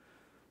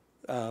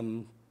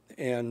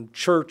 and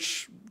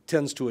church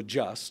tends to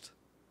adjust.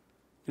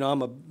 You know,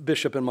 I'm a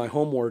bishop in my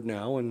home ward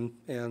now,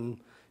 and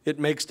it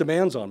makes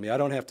demands on me. I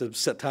don't have to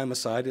set time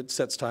aside. It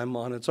sets time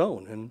on its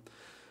own.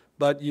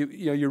 But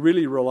you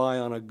really rely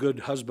on a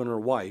good husband or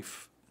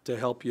wife to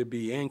help you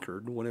be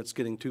anchored when it's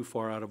getting too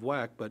far out of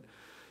whack. But,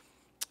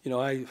 you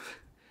know, I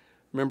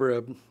remember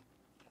a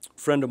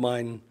friend of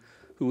mine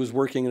who was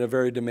working in a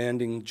very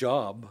demanding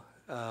job,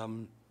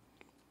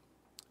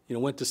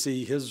 went to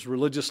see his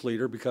religious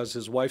leader because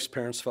his wife's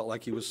parents felt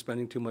like he was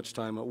spending too much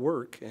time at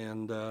work.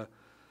 And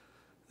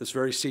this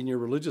very senior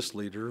religious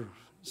leader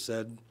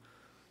said,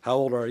 how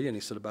old are you? And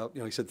he said,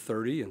 he said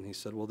 30. And he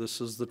said, well,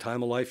 this is the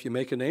time of life you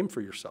make a name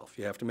for yourself.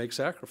 You have to make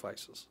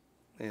sacrifices.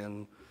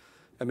 And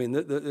I mean,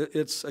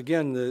 it's,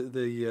 again,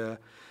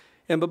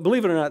 but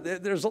believe it or not,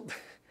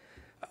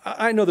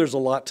 I know there's a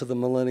lot to the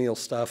millennial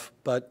stuff,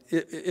 but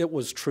it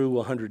was true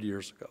 100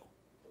 years ago.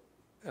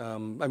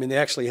 I mean, they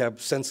actually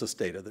have census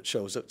data that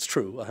shows it's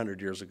true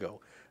 100 years ago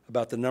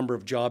about the number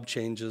of job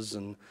changes,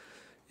 and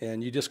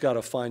you just got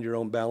to find your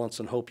own balance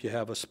and hope you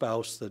have a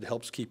spouse that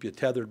helps keep you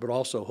tethered, but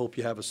also hope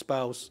you have a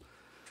spouse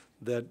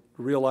that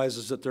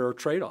realizes that there are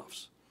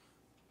trade-offs.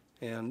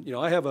 And,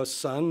 I have a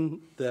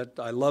son that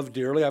I love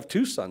dearly. I have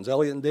two sons,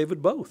 Elliot and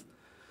David both.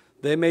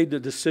 They made the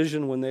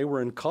decision when they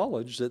were in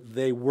college that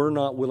they were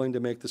not willing to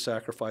make the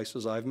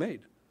sacrifices I've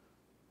made.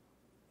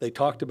 They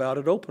talked about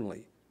it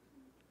openly.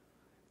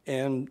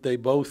 And they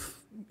both,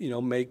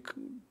 make,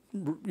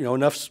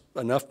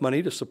 enough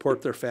money to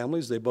support their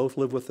families. They both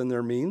live within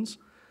their means.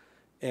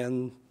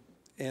 And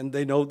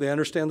they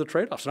understand the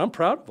trade-offs. And I'm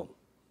proud of them.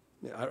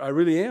 I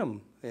really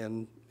am.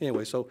 And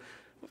anyway, so,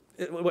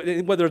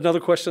 there's another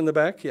question in the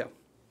back? Yeah.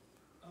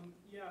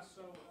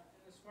 So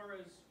as far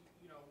as,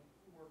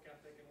 work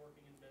ethic and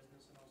working in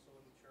business and also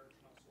in the church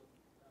and also in the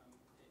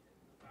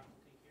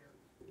faculty here,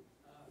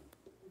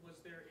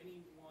 was there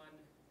any one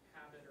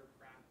habit or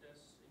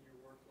practice in your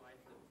work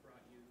life that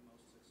brought you the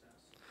most success?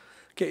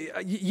 Okay,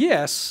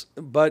 yes,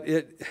 but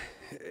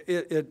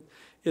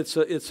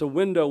it's a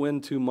window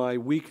into my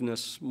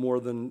weakness more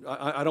than,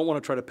 I don't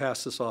want to try to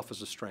pass this off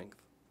as a strength,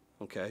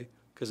 okay,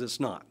 because it's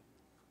not.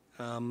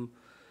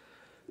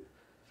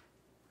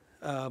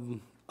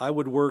 I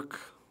would work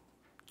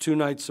 2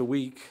 nights a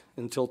week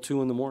until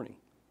 2 in the morning.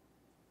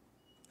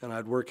 And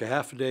I'd work a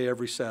half a day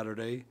every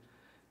Saturday,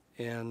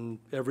 and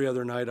every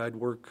other night I'd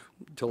work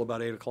till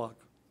about 8 o'clock.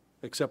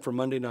 Except for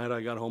Monday night,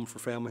 I got home for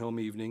family home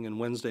evening, and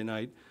Wednesday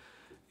night,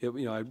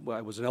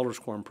 I was an elders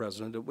quorum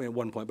president at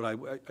one point, but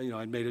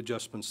I made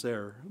adjustments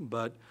there.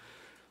 But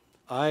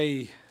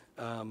and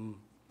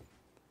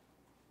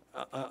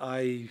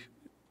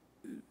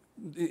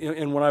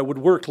when I would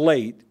work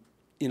late,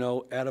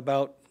 at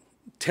about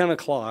 10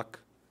 o'clock,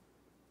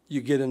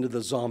 you get into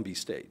the zombie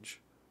stage.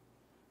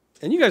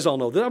 And you guys all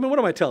know that. I mean, what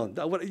am I telling?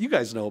 You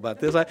guys know about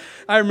this.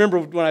 I remember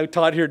when I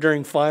taught here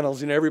during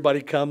finals,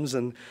 everybody comes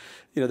and,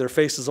 their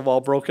faces have all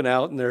broken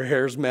out and their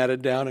hair's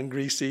matted down and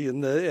greasy.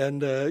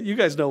 And you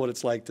guys know what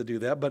it's like to do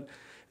that. But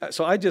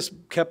so I just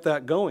kept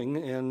that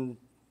going.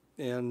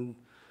 And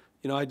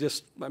I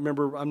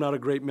remember, I'm not a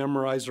great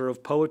memorizer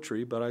of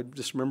poetry, but I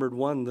just remembered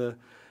the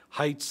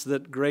heights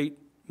that great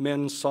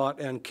men sought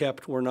and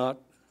kept were not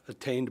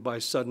attained by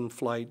sudden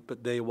flight,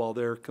 but they, while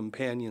their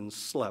companions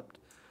slept,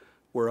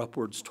 were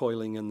upwards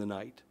toiling in the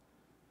night.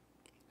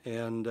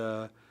 And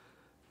again,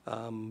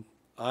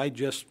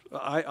 this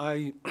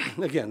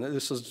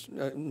is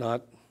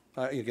not,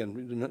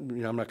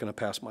 I'm not going to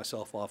pass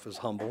myself off as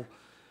humble.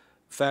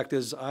 Fact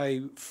is,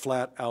 I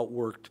flat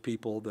outworked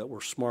people that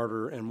were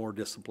smarter and more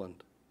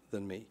disciplined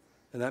than me.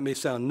 And that may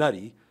sound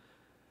nutty,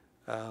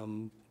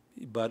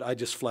 but I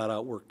just flat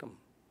outworked them.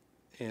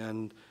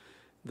 And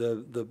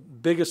the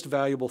biggest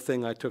valuable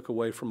thing I took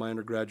away from my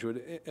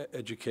undergraduate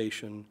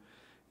education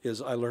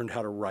is I learned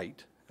how to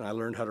write. And I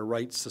learned how to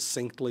write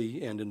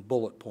succinctly and in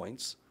bullet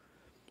points.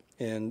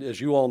 And as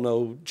you all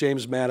know,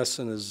 James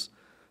Madison is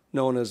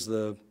known as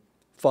the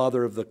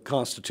father of the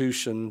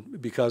Constitution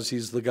because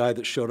he's the guy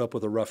that showed up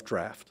with a rough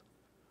draft.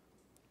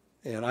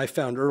 And I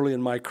found early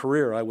in my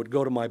career, I would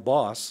go to my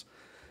boss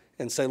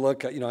and say,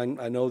 look, you know,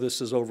 I know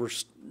this is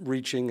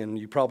overreaching and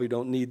you probably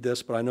don't need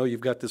this, but I know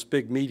you've got this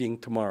big meeting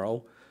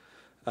tomorrow.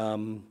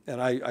 And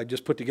I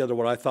just put together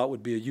what I thought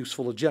would be a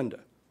useful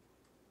agenda.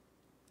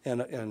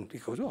 And he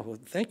goes, oh, well,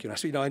 thank you. And I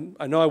said, you know,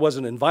 I know I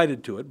wasn't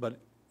invited to it, but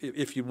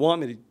if you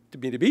want me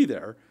to be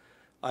there,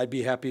 I'd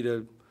be happy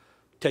to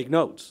take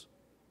notes.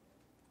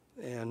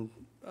 And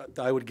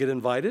I would get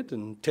invited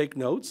and take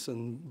notes,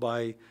 and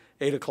by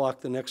 8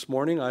 o'clock the next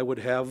morning, I would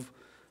have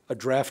a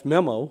draft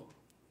memo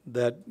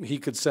that he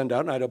could send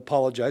out, and I'd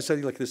apologize. I'd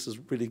say, look, this is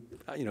really,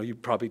 you know, you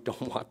probably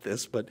don't want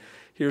this, but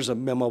here's a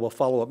memo, a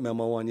follow-up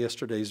memo on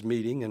yesterday's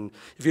meeting, and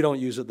if you don't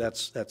use it,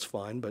 that's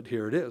fine, but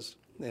here it is.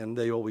 And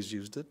they always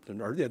used it,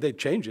 or yeah, they'd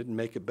change it and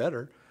make it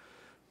better.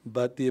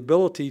 But the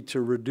ability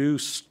to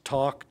reduce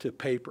talk to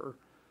paper,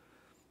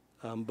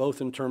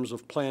 both in terms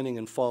of planning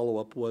and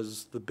follow-up,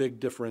 was the big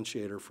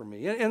differentiator for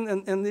me.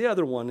 And the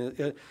other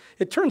one,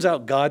 it turns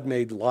out God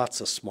made lots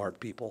of smart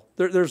people.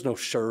 There's no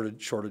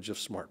shortage of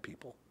smart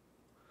people.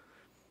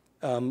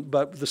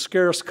 But the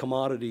scarce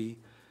commodity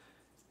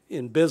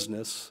in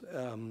business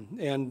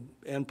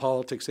and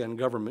politics and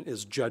government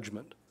is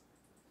judgment.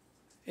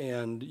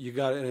 And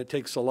and it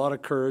takes a lot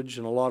of courage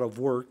and a lot of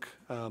work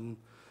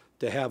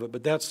to have it.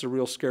 But that's the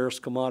real scarce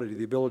commodity,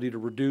 the ability to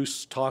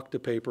reduce talk to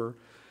paper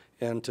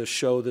and to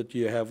show that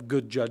you have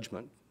good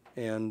judgment.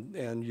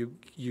 And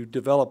you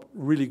develop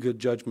really good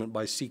judgment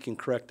by seeking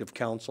corrective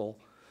counsel,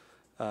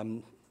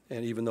 and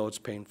even though it's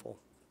painful.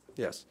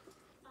 Yes?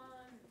 So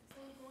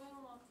going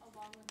along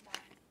with that,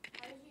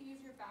 how did you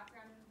use your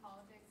background in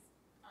politics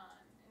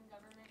and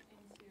government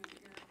into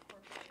your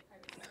corporate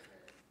private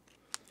sector experience?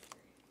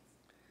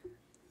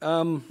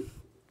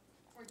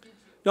 Or did you?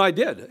 No, I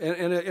did,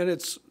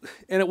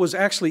 and it was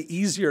actually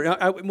easier.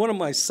 One of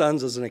my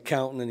sons is an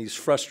accountant, and he's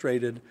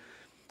frustrated.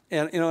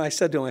 And you know, I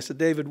said to him, I said,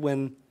 David,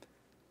 when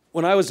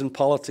I was in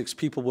politics,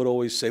 people would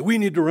always say, we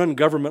need to run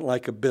government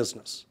like a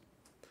business.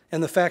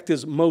 And the fact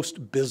is,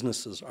 most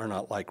businesses are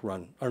not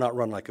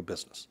run like a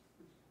business.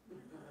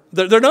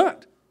 They're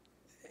not.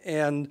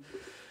 And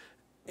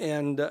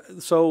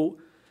so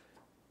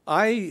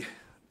my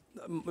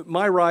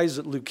rise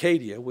at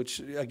Leucadia, which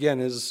again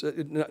is,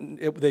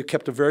 they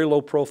kept a very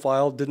low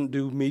profile, didn't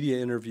do media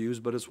interviews,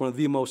 but it's one of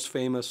the most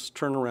famous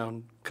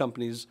turnaround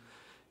companies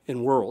in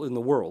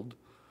the world.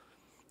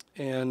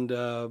 And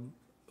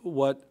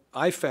what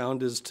I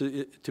found is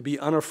to be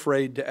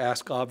unafraid to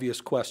ask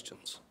obvious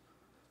questions,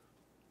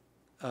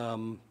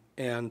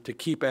 and to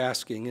keep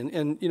asking.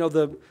 And you know,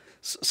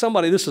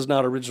 this is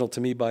not original to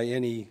me by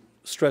any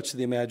stretch of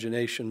the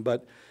imagination,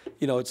 but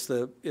you know, it's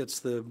the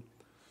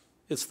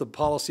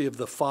policy of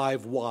the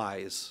 5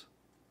 whys,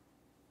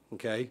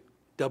 okay?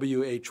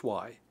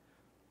 WHY.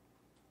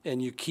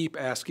 And you keep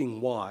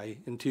asking why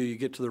until you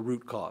get to the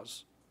root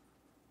cause.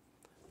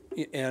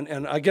 And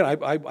again,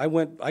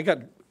 I got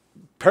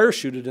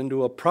parachuted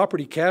into a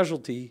property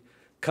casualty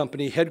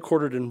company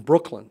headquartered in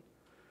Brooklyn.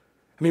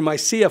 I mean, my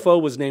CFO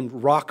was named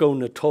Rocco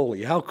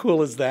Natoli. How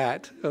cool is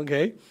that,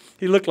 okay?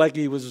 He looked like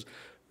he was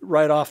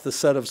right off the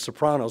set of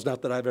Sopranos,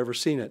 not that I've ever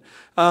seen it.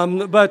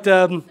 But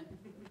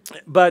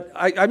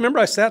I remember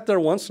I sat there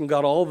once and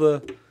got all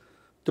the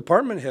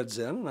department heads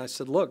in, and I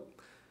said, look,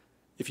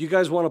 if you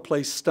guys want to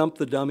play Stump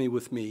the Dummy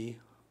with me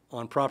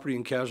on property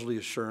and casualty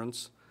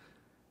assurance,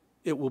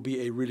 it will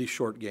be a really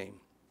short game.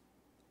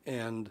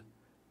 And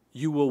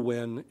you will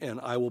win, and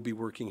I will be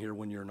working here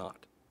when you're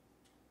not.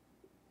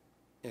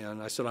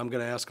 And I said, I'm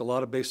going to ask a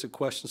lot of basic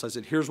questions. I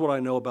said, here's what I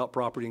know about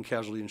property and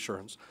casualty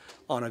insurance.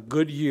 On a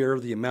good year,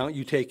 the amount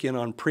you take in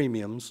on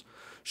premiums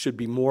should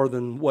be more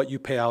than what you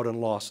pay out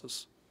in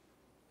losses.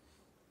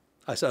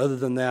 I said, other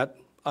than that,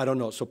 I don't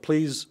know. So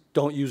please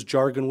don't use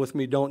jargon with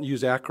me, don't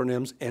use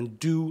acronyms, and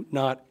do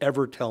not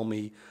ever tell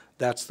me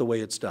that's the way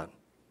it's done.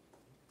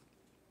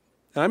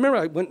 And I remember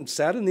I went and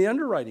sat in the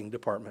underwriting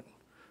department.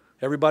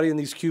 Everybody in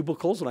these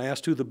cubicles, and I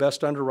asked who the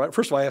best underwriter.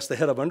 First of all, I asked the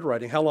head of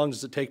underwriting, how long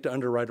does it take to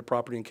underwrite a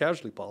property and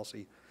casualty policy?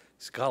 He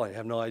said, golly, I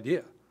have no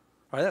idea.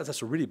 All right,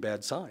 that's a really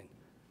bad sign.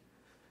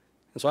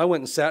 And so I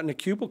went and sat in a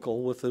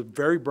cubicle with a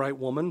very bright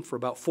woman for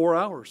about 4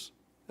 hours.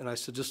 And I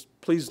said, just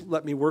please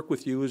let me work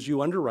with you as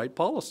you underwrite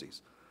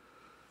policies.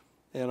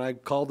 And I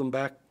called them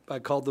back. I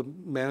called the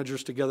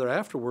managers together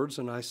afterwards,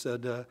 and I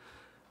said,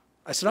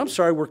 I'm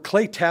sorry, were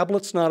clay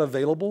tablets not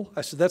available?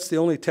 I said, that's the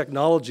only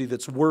technology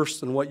that's worse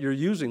than what you're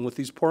using with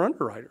these poor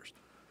underwriters.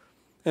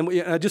 And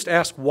I just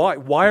asked why.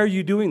 Why are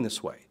you doing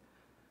this way?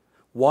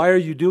 Why are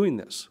you doing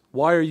this?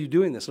 Why are you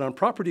doing this? And on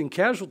property and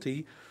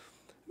casualty,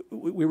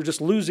 we were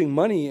just losing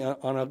money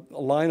on a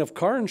line of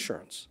car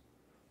insurance.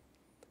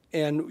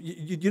 And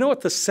you know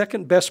what the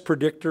second best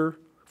predictor,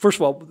 first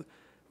of all,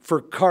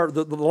 for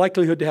the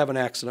likelihood to have an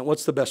accident,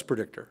 what's the best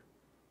predictor?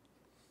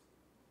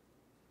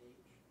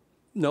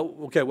 No,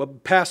 okay, well,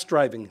 past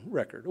driving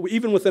record,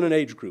 even within an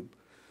age group.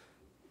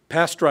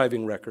 past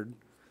driving record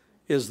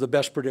is the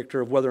best predictor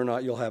of whether or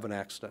not you'll have an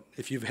accident.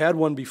 If you've had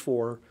one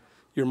before,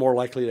 you're more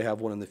likely to have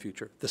one in the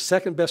future. The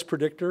second best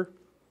predictor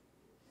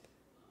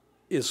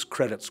is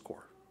credit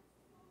score.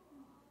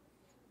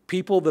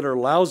 People that are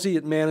lousy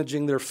at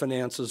managing their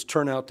finances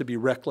turn out to be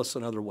reckless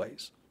in other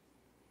ways.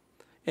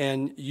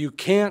 And you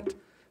can't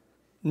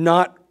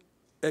not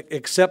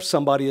accept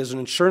somebody as an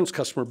insurance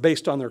customer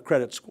based on their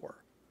credit score.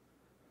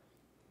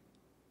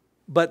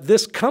 But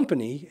this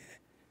company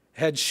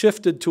had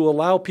shifted to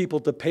allow people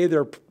to pay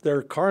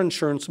their car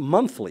insurance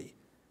monthly.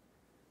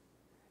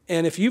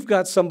 And if you've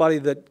got somebody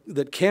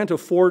that can't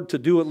afford to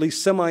do at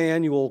least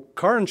semi-annual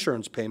car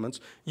insurance payments,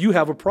 you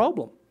have a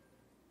problem.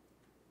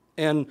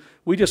 And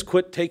we just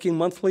quit taking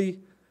monthly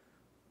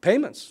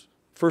payments.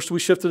 First we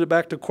shifted it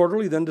back to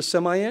quarterly, then to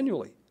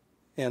semi-annually.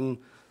 And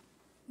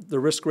the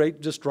risk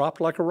rate just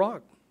dropped like a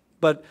rock.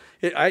 But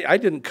I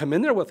didn't come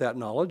in there with that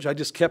knowledge. I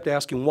just kept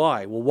asking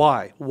why. Well,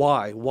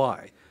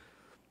 why?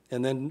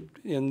 And then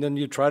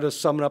you try to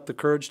summon up the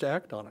courage to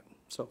act on it.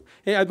 So,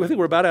 hey, I think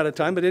we're about out of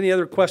time, but any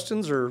other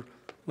questions, or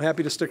I'm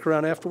happy to stick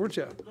around afterwards,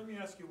 yeah. Let me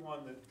ask you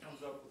one that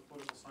comes up with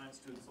political science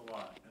students a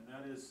lot, and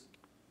that is,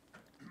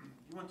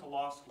 you went to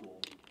law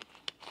school.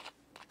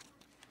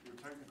 You're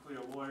technically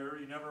a lawyer.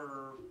 You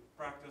never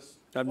practiced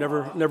I've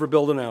law. never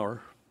billed an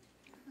hour.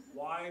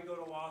 Why go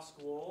to law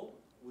school?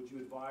 Would you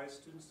advise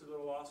students to go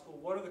to law school?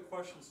 What are the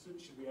questions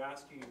students should be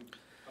asking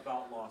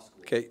about law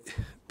school? Okay,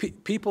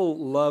 people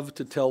love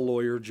to tell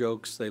lawyer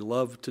jokes. They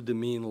love to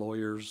demean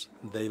lawyers.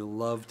 They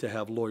love to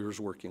have lawyers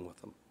working with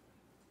them.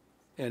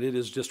 And it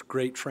is just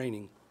great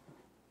training.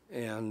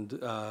 And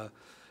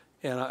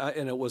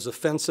it was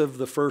offensive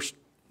the first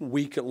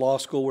week at law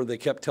school where they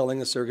kept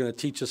telling us they're going to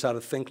teach us how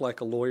to think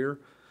like a lawyer.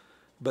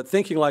 But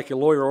thinking like a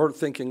lawyer or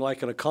thinking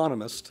like an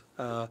economist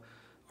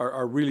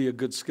are really a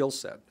good skill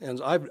set.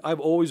 And I've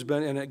always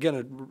been, and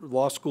again,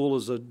 law school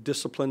is a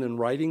discipline in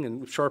writing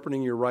and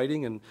sharpening your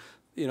writing. And,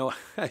 you know,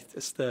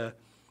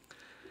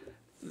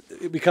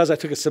 because I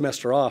took a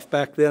semester off,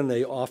 back then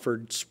they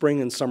offered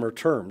spring and summer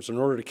terms. In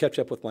order to catch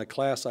up with my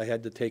class, I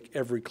had to take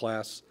every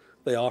class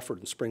they offered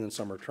in spring and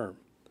summer term.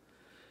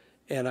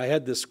 And I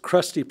had this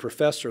crusty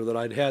professor that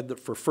I'd had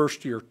for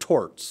first year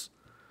torts,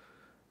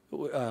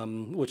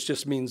 which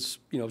just means,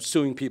 you know,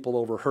 suing people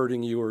over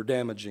hurting you or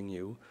damaging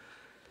you.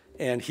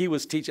 And he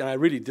was teaching, and I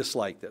really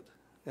disliked it,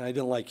 and I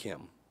didn't like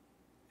him.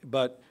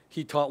 But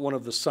he taught one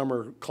of the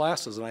summer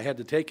classes, and I had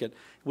to take it.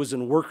 It was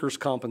in workers'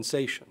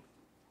 compensation.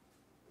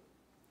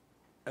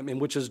 I mean,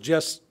 which is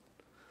just,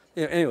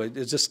 anyway,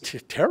 it's just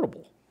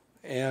terrible.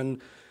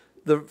 And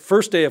the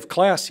first day of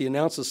class, he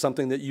announces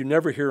something that you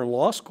never hear in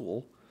law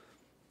school,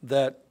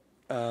 that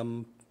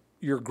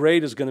your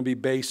grade is going to be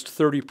based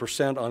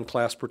 30% on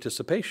class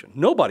participation.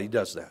 Nobody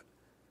does that.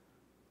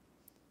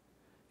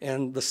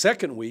 And the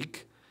second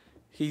week,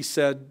 he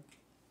said,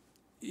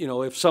 you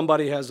know, if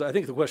somebody has, I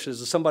think the question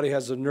is, if somebody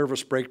has a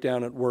nervous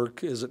breakdown at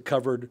work, is it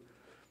covered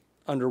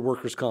under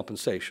workers'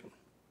 compensation?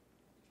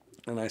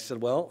 And I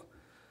said, well,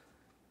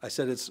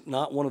 it's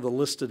not one of the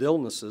listed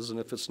illnesses, and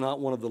if it's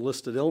not one of the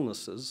listed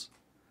illnesses,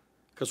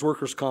 because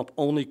workers' comp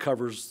only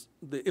covers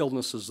the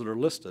illnesses that are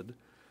listed,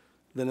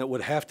 then it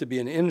would have to be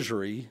an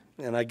injury,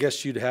 and I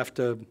guess you'd have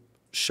to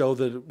show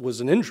that it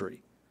was an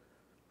injury.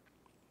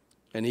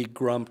 And he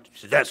grumped, he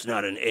said, that's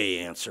not an A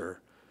answer.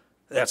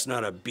 That's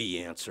not a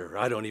B answer.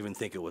 I don't even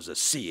think it was a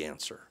C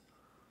answer.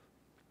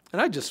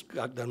 And I just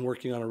got done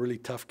working on a really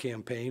tough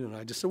campaign, and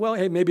I just said, well,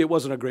 hey, maybe it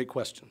wasn't a great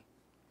question.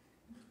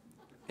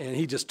 And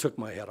he just took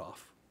my head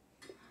off.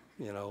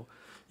 You know,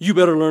 you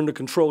better learn to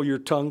control your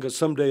tongue, because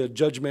someday a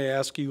judge may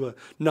ask you a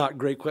not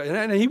great question.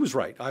 And he was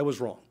right. I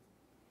was wrong.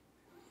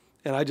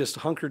 And I just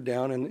hunkered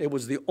down, and it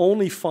was the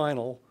only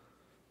final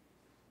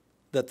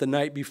that the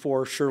night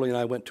before Shirley and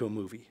I went to a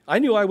movie. I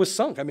knew I was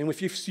sunk. I mean, if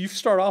you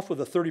start off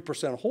with a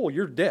 30% hole,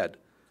 you're dead.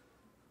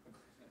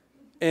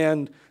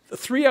 And the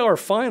 3-hour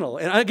final,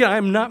 and again,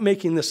 I'm not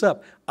making this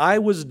up, I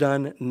was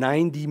done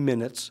 90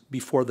 minutes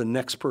before the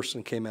next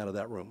person came out of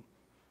that room.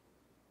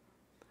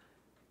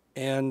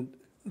 And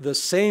the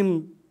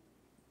same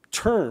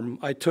term,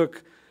 I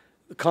took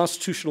the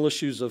constitutional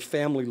issues of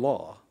family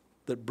law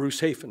that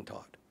Bruce Hafen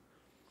taught.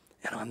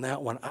 And on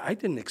that one, I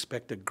didn't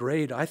expect a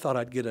grade. I thought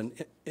I'd get an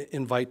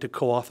invite to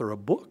co-author a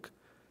book.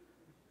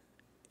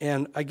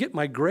 And I get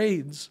my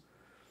grades,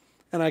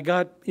 and I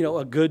got, you know,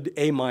 a good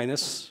A-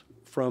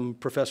 from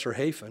Professor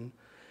Hafen,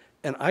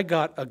 and I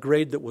got a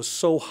grade that was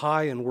so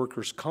high in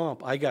workers'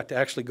 comp, I got to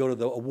actually go to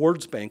the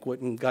awards banquet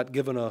and got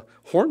given a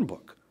horn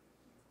book.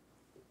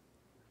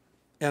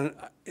 And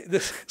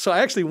so I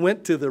actually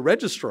went to the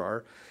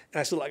registrar, and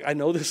I said, like, I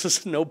know this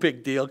is no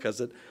big deal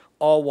because it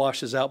all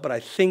washes out, but I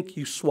think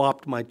you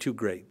swapped my 2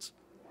 grades.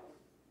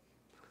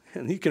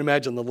 And you can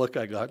imagine the look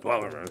I got.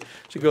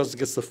 She goes and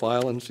gets the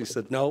file, and she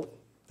said, no,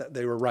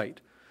 they were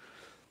right.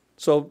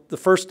 So the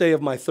first day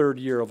of my 3rd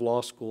year of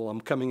law school, I'm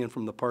coming in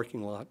from the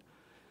parking lot,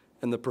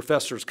 and the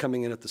professor's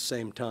coming in at the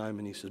same time,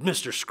 and he says,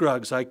 Mr.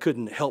 Scruggs, I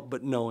couldn't help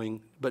but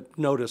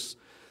notice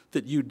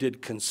that you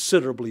did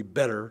considerably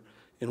better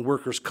in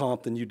workers'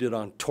 comp than you did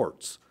on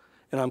torts.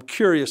 And I'm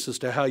curious as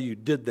to how you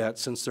did that,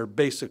 since they're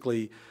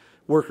basically,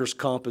 workers'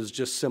 comp is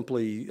just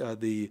simply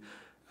the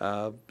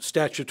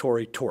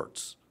statutory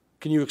torts.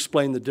 Can you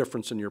explain the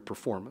difference in your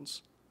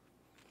performance?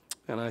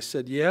 And I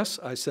said, yes.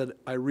 I said,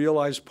 I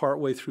realized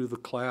partway through the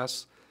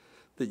class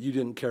that you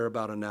didn't care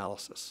about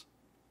analysis.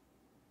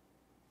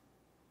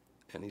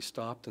 And he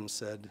stopped and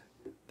said,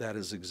 that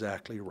is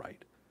exactly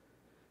right.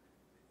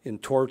 In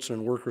torts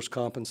and workers'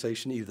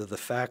 compensation, either the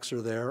facts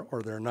are there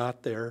or they're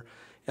not there,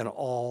 and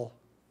all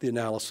the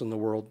analysis in the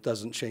world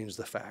doesn't change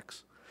the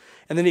facts.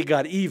 And then he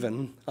got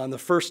even on the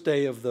first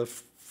day of the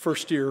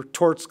first year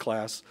torts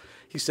class.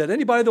 He said,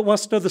 anybody that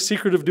wants to know the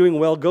secret of doing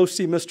well, go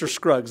see Mr.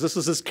 Scruggs. This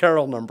is his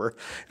carrel number.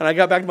 And I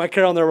got back to my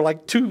carrel, and there were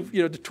like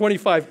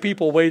 25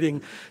 people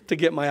waiting to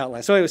get my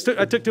outline. So anyway,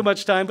 I took too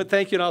much time, but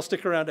thank you, and I'll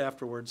stick around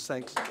afterwards.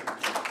 Thanks.